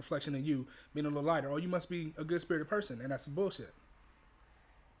the sun reflection in you being a little lighter, or you must be a good spirited person, and that's bullshit.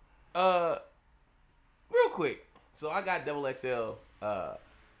 Real quick, so I got double XL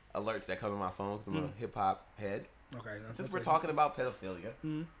alerts that come in my phone because I'm a hip hop head. Okay. Since we're talking about pedophilia,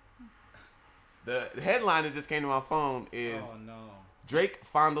 the headline that just came to my phone is Drake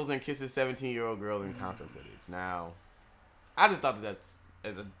fondles and kisses 17-year-old girl in concert footage. Now, I just thought I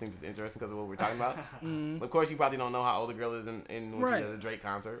think it's interesting because of what we're talking about. Of course, you probably don't know how old the girl is when she's at a Drake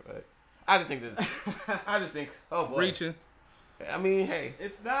concert, but I just think oh boy, reaching. I mean, hey,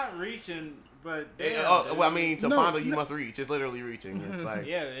 it's not reaching, but fondle you must reach. It's literally reaching. It's like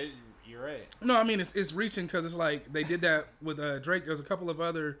you're right. No, I mean it's reaching because it's like they did that with Drake. There's a couple of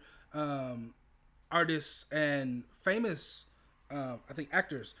other artists and famous, I think,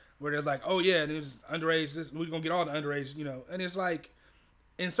 actors where they're like, oh yeah, and it's underage. We're gonna get all the underage, you know. And it's like,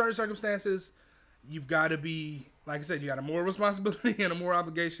 in certain circumstances, you've got to be, like I said, you got a moral responsibility and a moral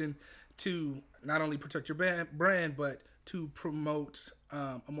obligation to not only protect your brand, but to promote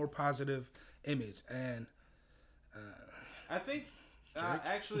a more positive image. And I think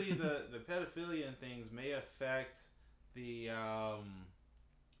actually the pedophilia and things may affect the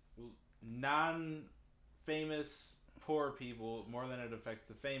non-famous poor people more than it affects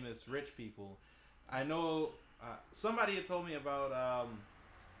the famous rich people. I know somebody had told me about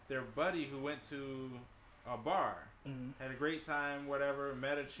their buddy who went to a bar, had a great time, whatever,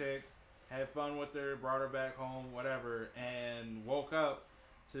 met a chick, had fun with her, brought her back home, whatever, and woke up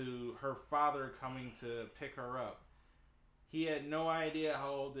to her father coming to pick her up. He had no idea how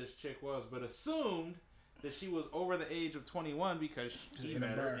old this chick was, but assumed that she was over the age of 21 because he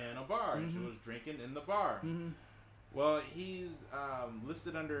met her in a bar. She was drinking in the bar. Well, he's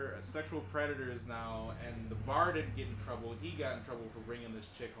listed under sexual predators now, and the bar didn't get in trouble. He got in trouble for bringing this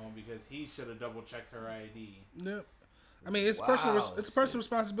chick home because he should have double-checked her ID. Yep. I mean, it's personal. It's a personal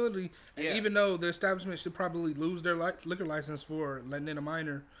responsibility, and even though the establishment should probably lose their liquor license for letting in a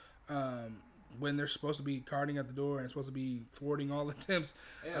minor, when they're supposed to be carding at the door and supposed to be thwarting all attempts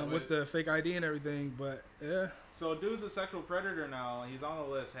with the fake ID and everything, but So, dude's a sexual predator now. He's on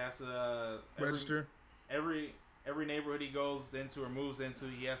the list. Has to register every neighborhood he goes into or moves into.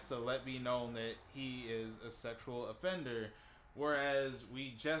 He has to let be known that he is a sexual offender. Whereas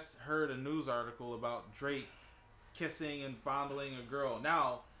we just heard a news article about Drake kissing and fondling a girl.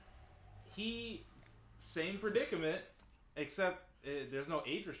 Now, same predicament, except there's no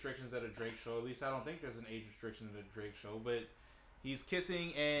age restrictions at a Drake show. At least I don't think there's an age restriction at a Drake show. But he's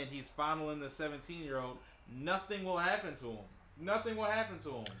kissing and he's fondling the 17-year-old. Nothing will happen to him. Nothing will happen to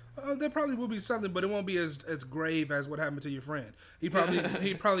him. There probably will be something, but it won't be as grave as what happened to your friend. He'd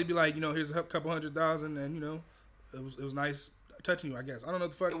probably be like, here's a couple $100,000, and it was nice touching you. I guess I don't know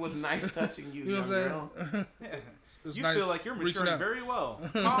what the fuck. It was nice touching you. You know what I'm saying? Yeah. You nice feel like you're maturing very well.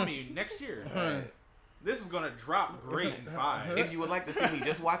 Call me next year. Right. This is gonna drop great in 5. If you would like to see me,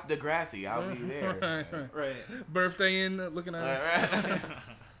 just watch Degrassi. I'll be there. Right. Birthday in looking at us.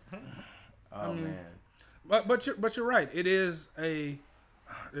 Oh man. But you're right. It is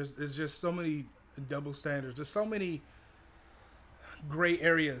there's just so many double standards. There's so many gray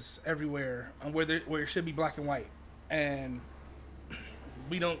areas everywhere where it should be black and white, and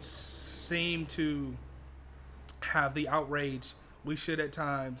we don't seem to have the outrage we should at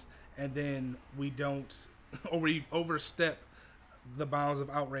times, and then we don't, or we overstep the bounds of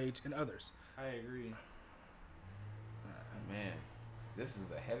outrage in others. I agree. Man, this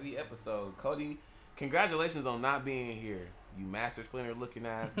is a heavy episode. Cody, congratulations on not being here, you Master Splinter looking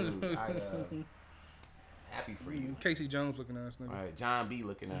ass dude. I happy for you. Casey Jones looking ass nigga. All right, John B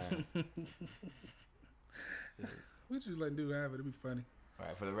looking ass. We just let dude have it. It'd be funny. All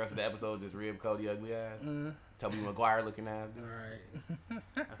right, for the rest of the episode, just rib Cody ugly ass. Tobey Maguire looking ass. All right.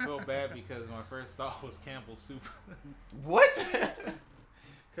 I feel bad because my first thought was Campbell's soup. What?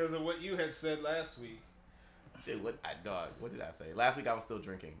 Because of what you had said last week. Shit, what did I say? Last week I was still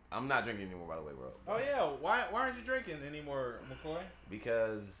drinking. I'm not drinking anymore, by the way, bro. Oh yeah, why aren't you drinking anymore, McCoy?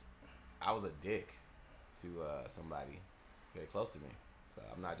 Because I was a dick to somebody very close to me, so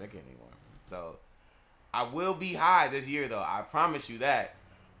I'm not drinking anymore. So I will be high this year, though. I promise you that.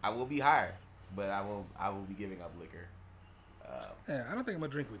 I will be higher, but I will be giving up liquor. Yeah, I don't think I'm gonna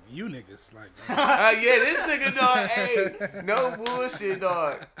drink with you niggas. Like, yeah, this nigga, dog. Hey, no bullshit,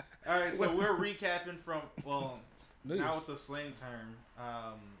 dog. All right, so we're recapping from News. now with the slang term.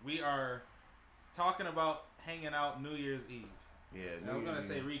 We are talking about hanging out New Year's Eve. Yeah, I was gonna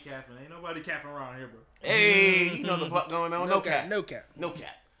say recapping. Ain't nobody capping around here, bro. Hey, you know the fuck going on? No cap. No cap.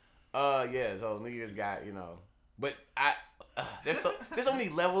 Yeah. So New Year's got but there's so many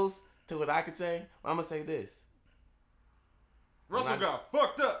levels to what I could say. I'm gonna say this. Russell got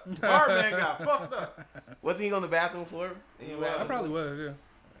fucked up. Birdman got fucked up. Wasn't he on the bathroom floor? I probably was. Yeah.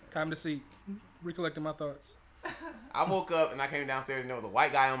 Time to see. Recollecting my thoughts. I woke up and I came downstairs and there was a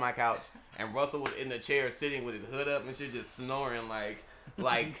white guy on my couch and Russell was in the chair sitting with his hood up and shit, just snoring like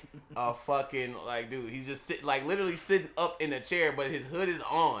a fucking dude. He's just literally sitting up in the chair, but his hood is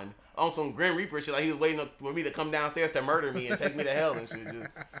on some Grim Reaper shit. Like he was waiting for me to come downstairs to murder me and take me to hell and shit.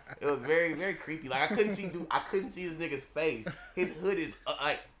 It was very, very creepy. Like I couldn't see this nigga's face. His hood is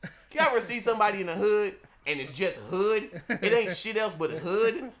you ever see somebody in a hood and it's just hood? It ain't shit else but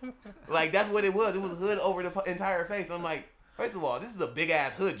hood. Like that's what it was. It was hood over the entire face. I'm like, first of all, this is a big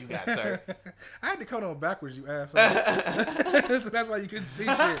ass hood you got, sir. I had to cut on backwards, you asshole. So that's why you couldn't see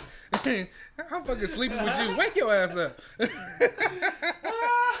shit. I'm fucking sleeping with you. Wake your ass up.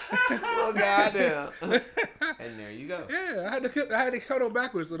 Oh goddamn! And there you go. Yeah, I had to cut on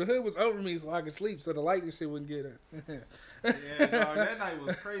backwards, so the hood was over me, so I could sleep, so the light and shit wouldn't get it. Yeah, dog, that night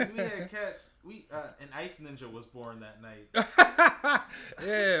was crazy. We had cats. An Ice Ninja was born that night.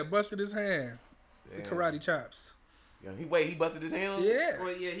 Yeah, busted his hand. Damn. The karate chops. Yeah, he busted his hand on? Yeah.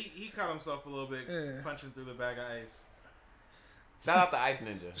 Well, yeah, he cut himself a little bit punching through the bag of ice. Shout out to Ice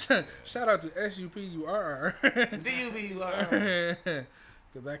Ninja. Shout out to SUPUR. DUBUR.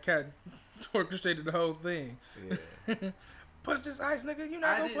 Because that cat orchestrated the whole thing. Yeah. Punch this ice, nigga. You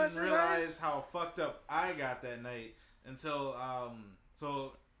not gonna punch this ice? I didn't realize how fucked up I got that night until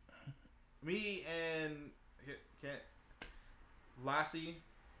so me and Lassie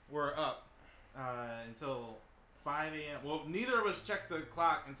were up until 5 a.m. Well, neither of us checked the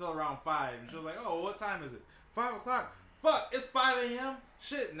clock until around 5. And she was like, oh, what time is it? 5 o'clock. Fuck, it's 5 a.m.?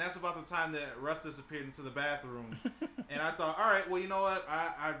 Shit. And that's about the time that Russ disappeared into the bathroom. And I thought, all right, well, you know what?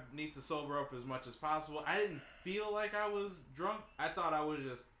 I need to sober up as much as possible. I didn't feel like I was drunk. I thought I was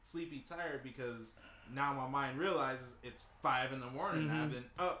just sleepy tired because now my mind realizes it's 5 in the morning. Mm-hmm. I've been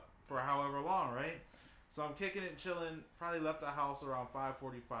up for however long, right? So I'm kicking it and chilling. Probably left the house around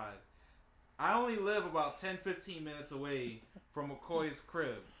 5:45. I only live about 10-15 minutes away from McCoy's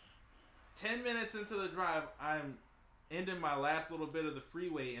crib. 10 minutes into the drive, I'm ending my last little bit of the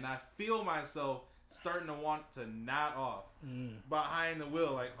freeway, and I feel myself starting to want to nod off behind the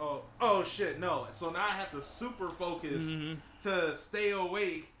wheel, like, oh shit, no. So now I have to super focus to stay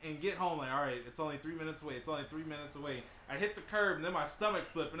awake and get home. Like, all right, it's only 3 minutes away. It's only 3 minutes away. I hit the curb, and then my stomach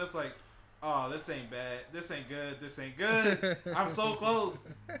flip, and it's like, oh, this ain't bad. This ain't good. This ain't good. I'm so close.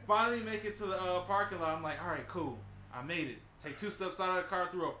 Finally make it to the parking lot. I'm like, all right, cool. I made it. Take 2 steps out of the car,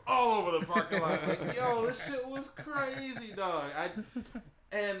 threw up all over the parking lot. Like, yo, this shit was crazy, dog.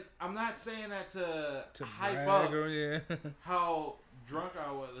 And I'm not saying that to hype up how drunk I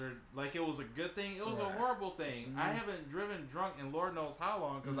was, or like it was a good thing. It was a horrible thing. I haven't driven drunk in Lord knows how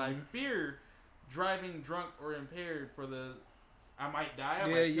long because I fear driving drunk or impaired for I might die, I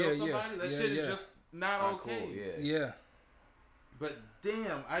might kill somebody. That shit is just not okay. Cool, yeah. But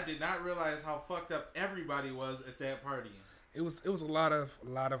damn, I did not realize how fucked up everybody was at that party. It was a lot of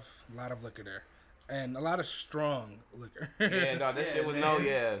liquor there. And a lot of strong liquor. Yeah, no, that shit was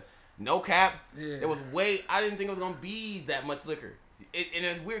no cap. Yeah. It was I didn't think it was gonna be that much liquor. And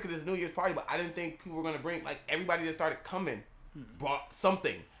it's weird because it's New Year's party, but I didn't think people were gonna bring, like, everybody that started coming brought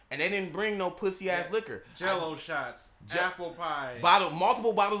something, and they didn't bring no pussy ass liquor. Jello shots, apple pie,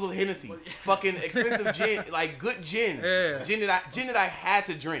 multiple bottles of Hennessy, fucking expensive gin, like good gin, gin that I had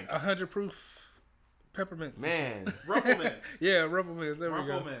to drink. 100 proof peppermints, man. Rumplemints. Yeah, Rumplemints. There we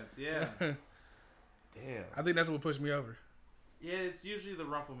go. Rumplemints, yeah. Damn. I think that's what pushed me over. Yeah, it's usually the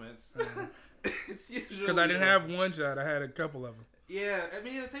Rumplemints. It's usually because I didn't have one shot. I had a couple of them. Yeah, I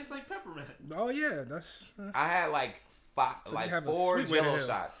mean, it tastes like peppermint. Oh yeah, that's. I had like 4 Jello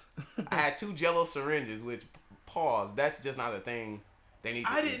shots. I had 2 Jello syringes, which that's just not a thing. They need.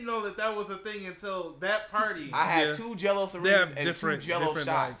 I didn't know that was a thing until that party. I had 2 Jello syringes and 2 Jello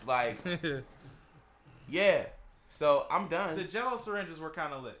shots. Like, yeah. So I'm done. The Jello syringes were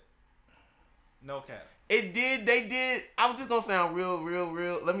kind of lit. No cap. They did. I was just gonna sound real.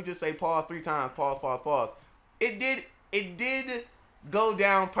 Let me just say pause 3 times. Pause. It did go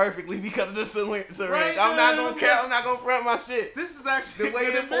down perfectly because of the syringe. Right, I'm not gonna cap. I'm not gonna front my shit. This is actually the way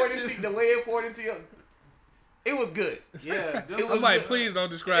it poured into you. It was good. Yeah. I'm like, please don't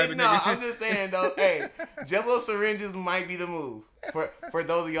describe it. No, I'm just saying though. Hey, Jello syringes might be the move for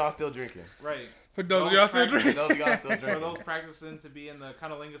those of y'all still drinking. Right. For those of y'all still drinking. For those practicing to be in the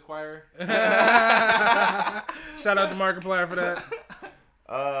Cunnilingus choir. Shout out to Markiplier for that.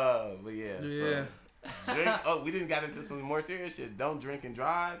 But yeah. So, drink. Oh, we didn't got into some more serious shit. Don't drink and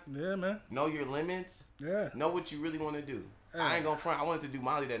drive. Yeah, man. Know your limits. Yeah. Know what you really want to do. I ain't gonna front. I wanted to do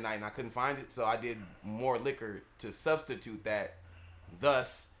Molly that night and I couldn't find it, so I did more liquor to substitute that,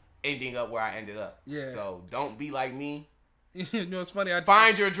 thus ending up where I ended up. Yeah. So don't be like me. You know what's funny?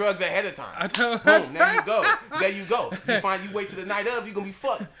 Find your drugs ahead of time. Boom, there you go. You wait till the night of, you gonna be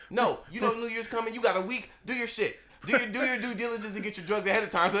fucked. No, you know New Year's coming. You got a week. Do your shit. Do your due diligence and get your drugs ahead of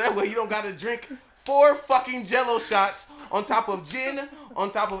time. So that way you don't gotta drink 4 fucking Jello shots on top of gin, on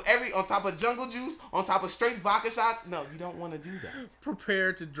top of jungle juice, on top of straight vodka shots. No, you don't want to do that.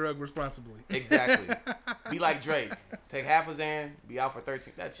 Prepare to drug responsibly. Exactly. Be like Drake. Take half a Xan, be out for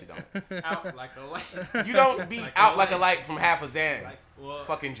 13. That shit don't. Out like a light. You don't be out like a light from half a Xan.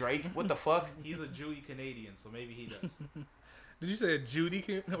 Fucking Drake. What the fuck? He's a Jewy Canadian, so maybe he does. Did you say a Judy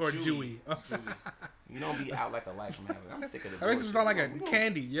or Jewy? Oh. Jewy. You don't be out like a light from half a Xan. I'm sick of this. That makes him sound like a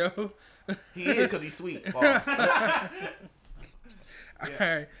candy, yo. He is because he's sweet. Yeah.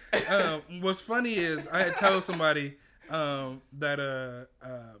 Alright. What's funny is I had told somebody that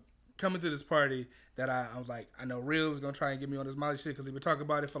coming to this party that I was like, I know Real was gonna try and get me on this Molly shit because he been talking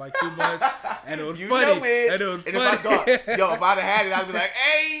about it for like 2 months, and it was funny. And it was funny. If I'd have had it, I'd be like,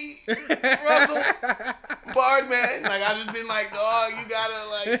 hey, Russell, Bardman. Like I'd just been like, dog, you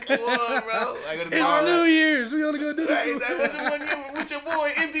gotta come on, bro. It's New Year's. We only gonna do this. Hey, what's the 1 year with your boy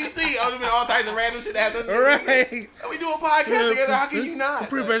NBC? I would have been all types of random shit that happened. Right. We do a podcast together. How can you not?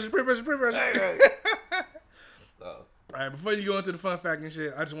 Pre-pressure. Hey. All right, before you go into the fun fact and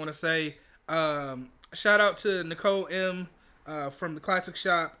shit, I just want to say shout out to Nicole M from the Classic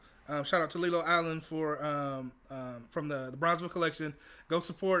Shop. Shout out to Lilo Allen for from the Bronzeville collection. Go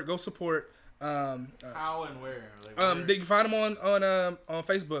support. How and where? You can find them on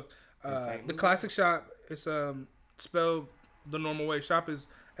Facebook. The Classic Shop is spelled the normal way. Shop is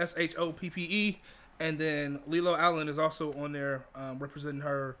SHOPPE, and then Lilo Allen is also on there representing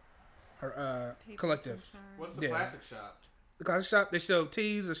her collective. What's the Classic Shop? The Classic Shop, they sell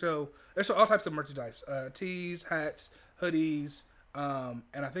tees, they sell all types of merchandise. Tees, hats, hoodies, and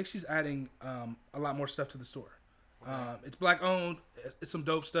I think she's adding a lot more stuff to the store. Okay. It's black owned, it's some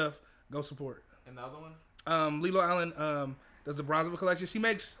dope stuff. Go support. And the other one? Lilo Allen does the Bronzeville collection. She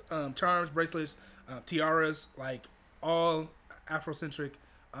makes charms, bracelets, tiaras, like all Afrocentric,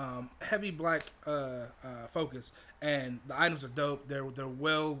 heavy black focus, and the items are dope. They're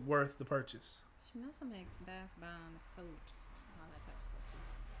well worth the purchase. She also makes bath bombs, soaps, all that type of stuff too.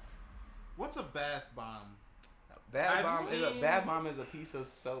 What's a bath bomb? Bath bomb is a piece of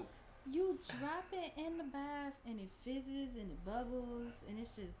soap. You drop it in the bath and it fizzes and it bubbles and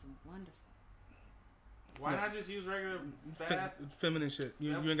it's just wonderful. Why not just use regular bath? Feminine shit.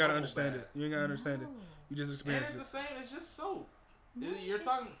 You Yep, ain't gotta bubble understand bath. it. You ain't gotta understand it. You just And experience it's it. the same. It's just soap. No, You're it's-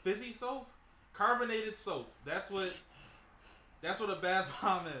 talking fizzy soap, carbonated soap. That's what a bath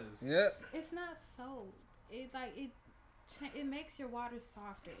bomb is. Yep. It's not soap. It makes your water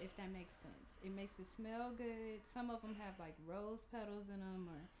softer, if that makes sense. It makes it smell good. Some of them have like rose petals in them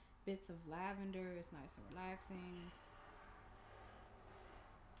or bits of lavender. It's nice and relaxing.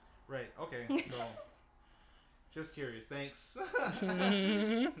 Right. Okay. So, just curious. Thanks.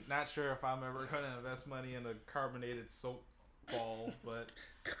 Not sure if I'm ever gonna invest money in a carbonated soap ball, but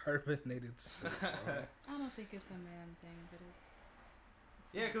Carbonated soap. I don't think it's a man thing, but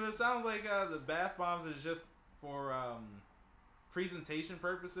it's yeah, because it sounds like the bath bombs is just for presentation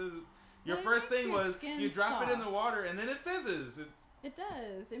purposes. Your Well, it first makes thing your was skin you drop it in the soft. water and then it fizzes. It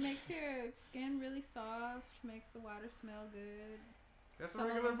does. It makes your skin really soft. Makes the water smell good. That's Some a of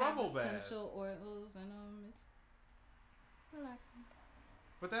regular them have bubble bath. essential oils in them. It's relaxing.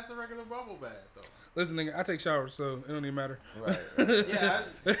 But that's a regular bubble bath, though. Listen, nigga, I take showers, so it don't even matter. Right. Yeah,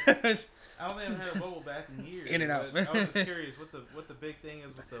 I don't think I've had a bubble bath in years. In and out. but I was just curious what the big thing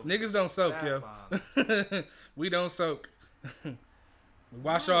is with the Niggas don't soak, bath yo. bombs. We don't soak. We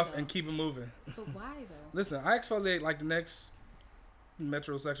wash Why, off though? and keep it moving. So why though? Listen, I exfoliate like the next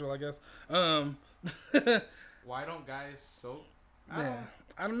metrosexual, I guess. Why don't guys soak? Yeah.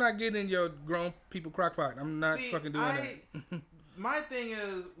 I'm not getting in your grown people crock pot. I'm not fucking doing that. My thing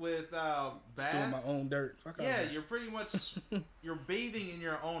is with Doing baths. my own dirt. Fuck out Yeah, of here. you're pretty much you're bathing in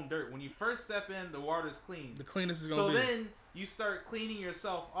your own dirt. When you first step in, the water's clean. The cleanest is So gonna be. then you start cleaning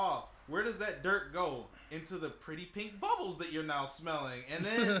yourself off. Where does that dirt go? Into the pretty pink bubbles that you're now smelling. And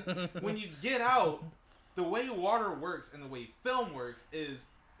then when you get out, the way water works and the way film works is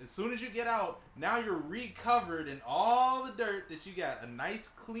as soon as you get out, now you're recovered in all the dirt that you got. A nice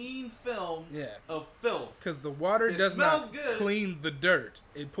clean film Yeah. of filth. Because the water It does smells not good. clean the dirt.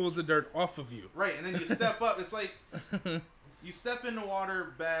 It pulls the dirt off of you. Right, and then you step up. It's like you step in the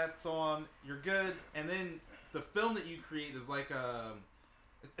water, baths on, you're good, and then the film that you create is like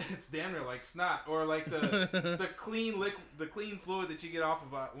it's damn near like snot, or like the clean fluid that you get off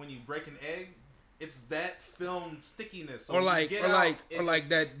of when you break an egg. It's that film stickiness. So Or when you like, get or out, like, it or like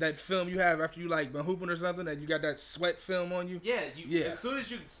just- that film you have after you like been hooping or something, that you got that sweat film on you. Yeah, Yeah. as soon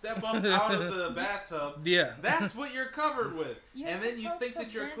as you step up out of the bathtub, Yeah. that's what you're covered with, You're and then you supposed think to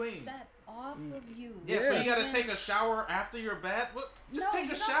that you're rinse clean. That off of you. Yeah, so you Yes. gotta take a shower after your bath. What? Just No, take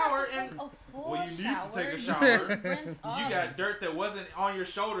you a don't shower have to and take a full well, you need to take a You shower. just rinse you off. got dirt that wasn't on your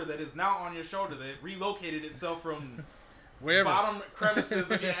shoulder that is now on your shoulder that relocated itself from Wherever. bottom crevices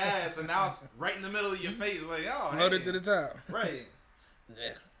of your ass and now it's right in the middle of your face. Like, oh, Floated hey. to the top. Right.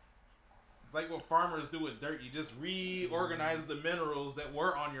 Yeah. It's like what farmers do with dirt. You just reorganize the minerals that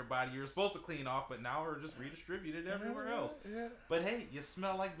were on your body. You're supposed to clean off, but now are just redistributed everywhere else. Yeah. But hey, you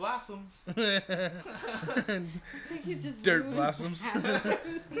smell like blossoms. You just Dirt ruined blossoms. that.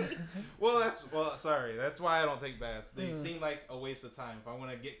 Sorry. That's why I don't take baths. They seem like a waste of time. If I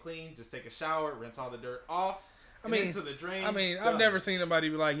want to get clean, just take a shower, rinse all the dirt off, and into the drain. I've done. never seen anybody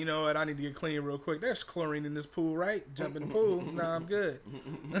be like, you know what, I need to get clean real quick. There's chlorine in this pool, right? Jump in the pool. Nah, I'm good.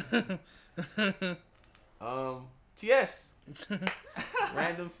 TS.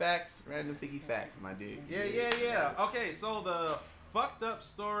 Random facts, random figgy facts, my dude. Yeah. Okay, so the fucked up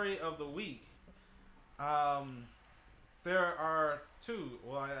story of the week. There are two.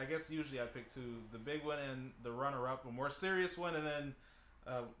 Well, I guess usually I pick two. The big one and the runner-up, a more serious one, and then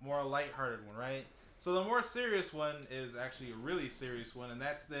a more lighthearted one, right? So the more serious one is actually a really serious one, and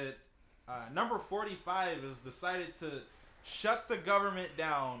that's that number 45 has decided to shut the government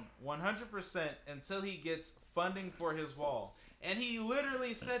down 100% until he gets funding for his wall. And he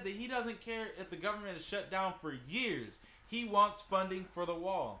literally said that he doesn't care if the government is shut down for years. He wants funding for the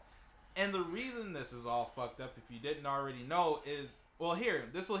wall. And the reason this is all fucked up, if you didn't already know, is, well, here,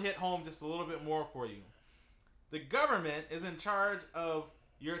 this will hit home just a little bit more for you. The government is in charge of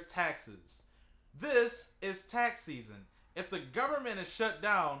your taxes. This is tax season. If the government is shut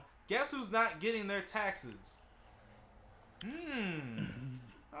down, guess who's not getting their taxes?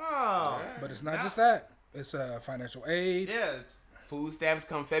 Oh. But it's not just that. It's financial aid. Yeah, it's Food stamps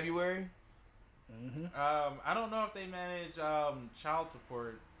come February. I don't know if they manage child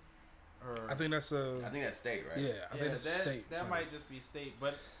support or I think that's state, right? Yeah, I think that's state. That might just be state,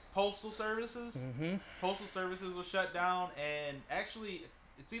 but postal services. Mm-hmm. Postal services will shut down, and actually,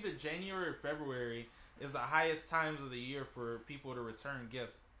 it's either January or February is the highest times of the year for people to return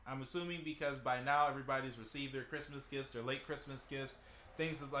gifts. I'm assuming because by now everybody's received their Christmas gifts, their late Christmas gifts,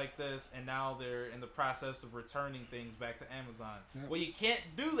 things like this, and now they're in the process of returning things back to Amazon. Yep. Well, you can't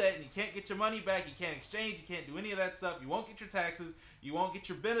do that, and you can't get your money back, you can't exchange, you can't do any of that stuff. You won't get your taxes, you won't get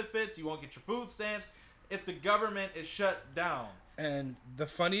your benefits, you won't get your food stamps if the government is shut down. And the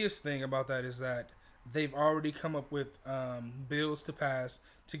funniest thing about that is that they've already come up with bills to pass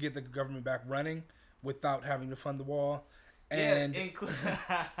to get the government back running without having to fund the wall. And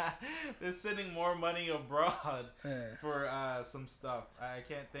they're sending more money abroad for some stuff. I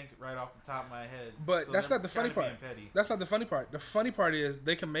can't think right off the top of my head. But so that's not the funny part. That's not the funny part. The funny part is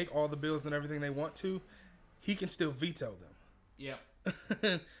they can make all the bills and everything they want to. He can still veto them.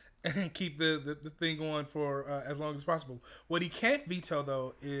 Yep. And keep the thing going for as long as possible. What he can't veto,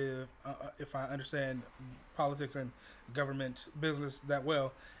 though, if I understand politics and government business that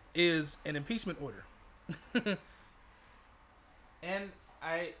well, is an impeachment order. And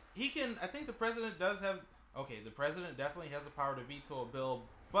I think the president does have. Okay, the president definitely has the power to veto a bill,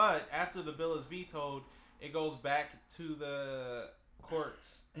 but after the bill is vetoed, it goes back to the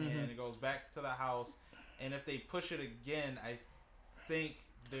courts and it goes back to the House. And if they push it again, I think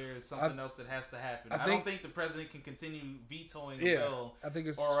there's something else that has to happen. I don't think the president can continue vetoing a bill. I think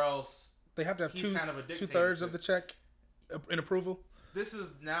or else they have to have two-thirds of the check in approval. This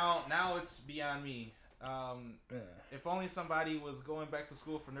is now it's beyond me. If only somebody was going back to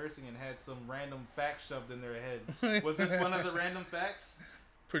school for nursing and had some random facts shoved in their head. Was this one of the random facts?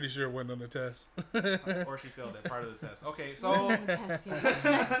 Pretty sure it went on the test. Or she failed that part of the test. Okay, so test, yeah. That's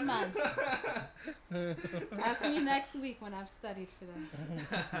next month. Ask me next week when I've studied for them.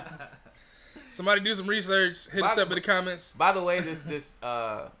 Somebody do some research. Hit us up in the comments. By the way, this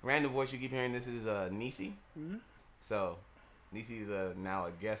random voice you keep hearing, this is Nisi. Mm-hmm. So Nisi is now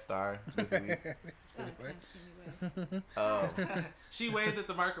a guest star this week. She waved at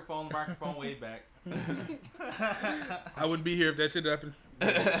the microphone waved back. I wouldn't be here if that shit happened.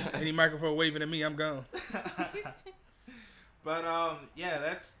 Any microphone waving at me, I'm gone. But yeah,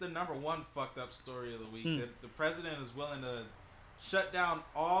 that's the number one fucked up story of the week. That the president is willing to shut down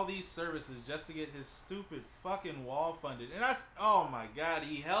all these services just to get his stupid fucking wall funded. And that's, oh my God,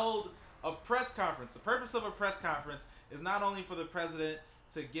 he held a press conference. The purpose of a press conference is not only for the president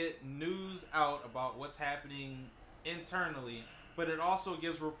to get news out about what's happening internally, but it also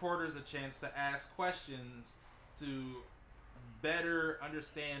gives reporters a chance to ask questions to better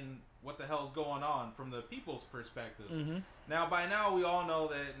understand what the hell's going on from the people's perspective. Mm-hmm. Now, by now, we all know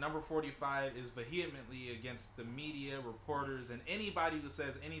that number 45 is vehemently against the media, reporters, and anybody who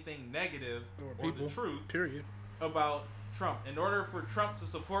says anything negative or the truth about Trump. In order for Trump to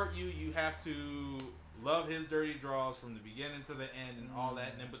support you, you have to love his dirty draws from the beginning to the end and all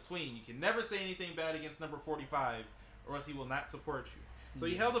that and in between. You can never say anything bad against number 45 or else he will not support you. So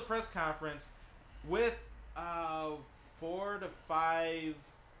he held a press conference with 4 to 5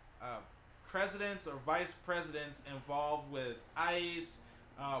 presidents or vice presidents involved with ICE,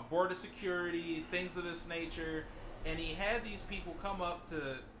 border security, things of this nature. And he had these people come up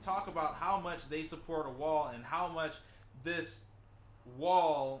to talk about how much they support a wall and how much this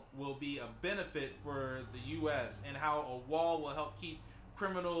wall will be a benefit for the U.S. and how a wall will help keep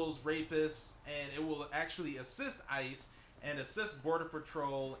criminals, rapists, and it will actually assist ICE and assist Border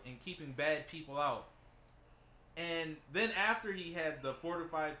Patrol in keeping bad people out. And then after he had the 4 to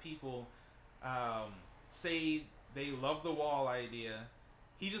 5 people say they love the wall idea,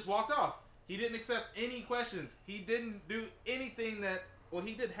 he just walked off. He didn't accept any questions. He didn't do anything that... Well,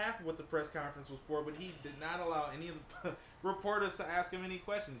 he did half of what the press conference was for, but he did not allow any of the reporters to ask him any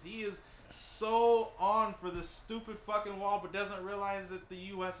questions. He is so on for this stupid fucking wall, but doesn't realize that the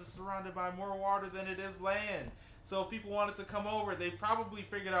U.S. is surrounded by more water than it is land. So if people wanted to come over, they probably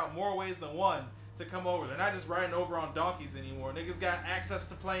figured out more ways than one to come over. They're not just riding over on donkeys anymore. Niggas got access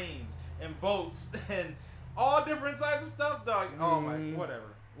to planes and boats and all different types of stuff, dog. Oh my,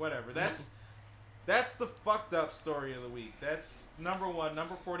 whatever. That's the fucked up story of the week. That's number one,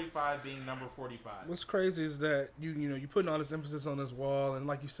 number 45 being number 45. What's crazy is that you putting all this emphasis on this wall, and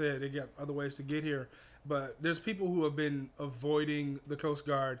like you said, they got other ways to get here. But there's people who have been avoiding the Coast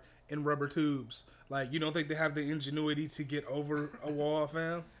Guard in rubber tubes. Like, you don't think they have the ingenuity to get over a wall,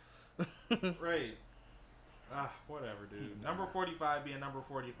 fam? Right. Whatever, dude. Number 45 being number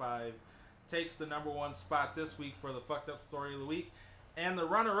 45 takes the number one spot this week for the fucked up story of the week. And the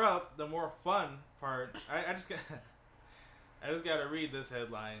runner-up, the more fun part, I just got... I just got to read this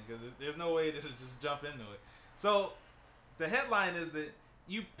headline because there's no way to just jump into it. So, the headline is that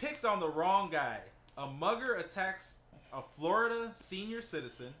you picked on the wrong guy. A mugger attacks a Florida senior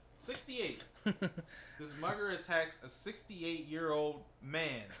citizen, 68. This mugger attacks a 68-year-old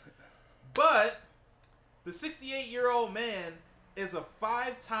man. But the 68-year-old man is a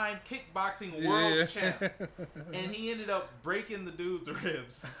 5-time kickboxing world champ. And he ended up breaking the dude's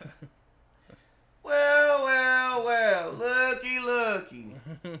ribs. Well, looky.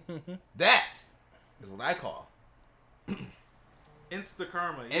 That is what I call Insta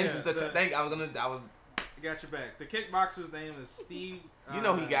karma. I got your back. The kickboxer's name is Steve. You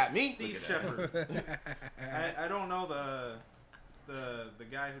know he got me. Steve Shepard. I don't know the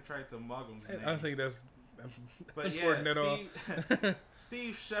guy who tried to mug him's name. I don't think that's but important at all.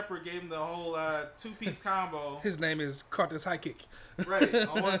 Steve Shepard gave him the whole 2-piece combo. His name is Curtis High Kick. Right.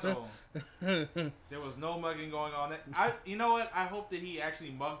 On what though? There was no mugging going on. You know what? I hope that he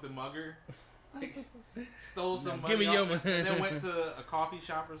actually mugged the mugger. Like, stole some money give me your and then went to a coffee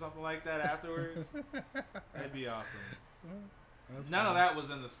shop or something like that afterwards. That'd be awesome. None of that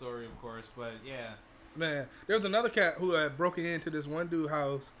was in the story, of course, but yeah. Man, there was another cat who had broken into this one dude's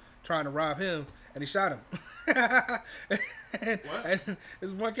house trying to rob him, and he shot him. What? And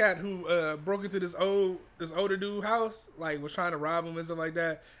this one cat who broke into this older dude's house, like was trying to rob him and stuff like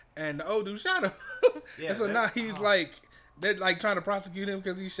that, and the old dude shot him. Yeah, and so now he's like, they're like trying to prosecute him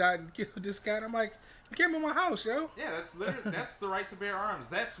because he shot and killed this cat. I'm like, you came in my house, yo. Yeah, that's the right to bear arms.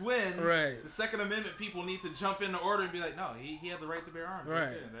 That's when Right. the Second Amendment people need to jump into order and be like, no, he had the right to bear arms.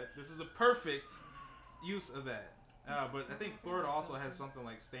 Right. This is a perfect use of that. But I think Florida also has something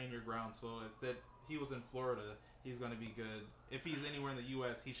like stand your ground. So if that he was in Florida, he's going to be good. If he's anywhere in the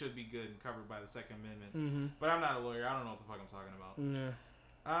U.S., he should be good and covered by the Second Amendment. Mm-hmm. But I'm not a lawyer. I don't know what the fuck I'm talking about.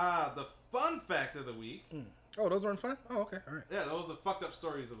 Yeah. The fun fact of the week. Oh, those weren't fun? Oh, okay. All right. Yeah, those are the fucked up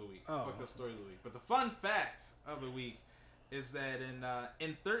stories of the week. Oh. Fucked up story of the week. But the fun fact of the week is that in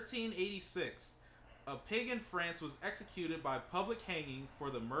 1386, a pig in France was executed by public hanging for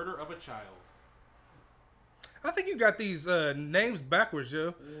the murder of a child. I think you got these names backwards,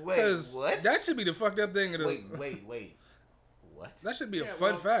 yo. Wait, 'Cause what? That should be the fucked up thing. Wait. What? That should be a Yeah,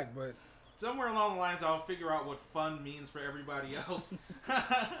 fun well, fact, but Somewhere along the lines, I'll figure out what fun means for everybody else.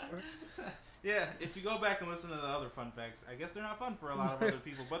 Yeah, if you go back and listen to the other fun facts, I guess they're not fun for a lot of other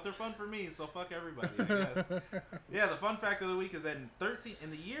people, but they're fun for me, so fuck everybody, I guess. Yeah, the fun fact of the week is that in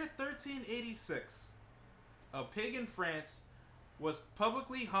the year 1386, a pig in France was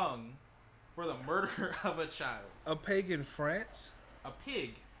publicly hung for the murder of a child. a pig in France? A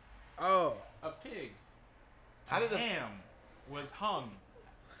pig. Oh. A pig. How did a ham was hung.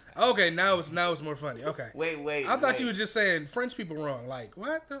 Okay, now it's more funny. Okay. Wait. I thought you were just saying French people wrong. Like,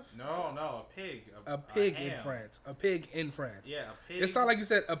 what the No, a pig. A pig in ham. France. A pig in France. Yeah, a pig. It sounded like you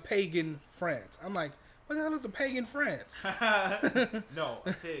said a pagan France. I'm like, what the hell is a pagan France? No,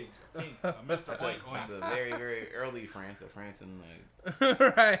 a pig. A pink. A Mr. That's Oink a Oink. very, very early France. France in like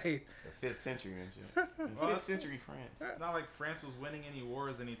Right. the 5th century and shit. Well, 5th century France. It's not like France was winning any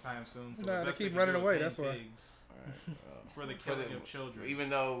wars anytime soon. So Nah, the they best keep could running do was away, name that's why. pigs Alright, for the killing of children. Even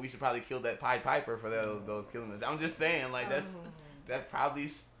though we should probably kill that Pied Piper for those killing us. I'm just saying, like that probably.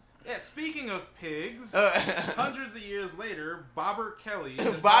 Yeah, speaking of pigs, hundreds of years later, Bobbert Kelly.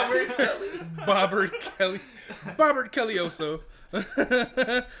 Bobbert Kelly. Bobbert Kelly also.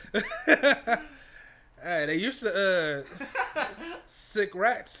 Hey, they used to sick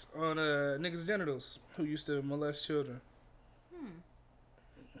rats on niggas' genitals who used to molest children.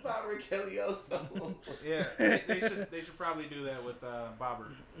 Bobbert Kelly also. Yeah, they should probably do that with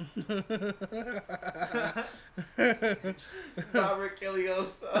Bobbert. Bobbert Kelly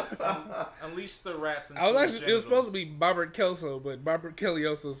also. Unleash the rats. Into It was genitals. supposed to be Bobbert Kelso, but Bobbert Kelly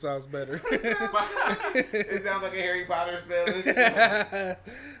also sounds better. It sounds like a Harry Potter spell.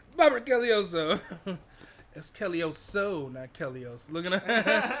 Bobbert Kelly also. It's Kelly Oso, not Kellyos. Looking at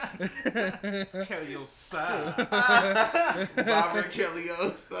It's Kelly Osai. Bobbert Kelly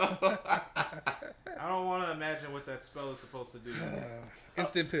also. I don't want to imagine what that spell is supposed to do.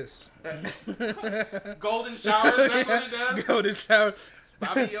 instant piss. Golden showers, that's what it does? Go to shower.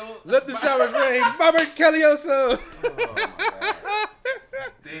 Bobby Let the showers rain. Bobbert Kelly Oso. Oh my god.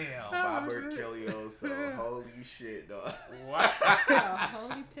 Damn. Bobbert Kelly also. Holy shit, dog. Wow.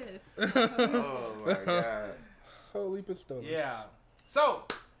 Holy piss. Oh my god. Holy pistolas. Yeah. So,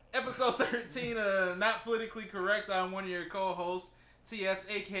 episode 13 of Not Politically Correct. I'm one of your co-hosts, TS,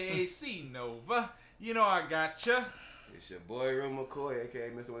 a.k.a. C Nova. You know I gotcha. It's your boy Real McCoy,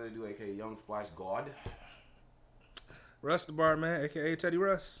 aka Mr. What to Do, aka Young Splash God. Russ the Barman, a.k.a. Teddy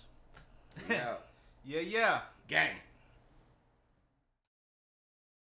Russ. Yeah. Yeah. Gang.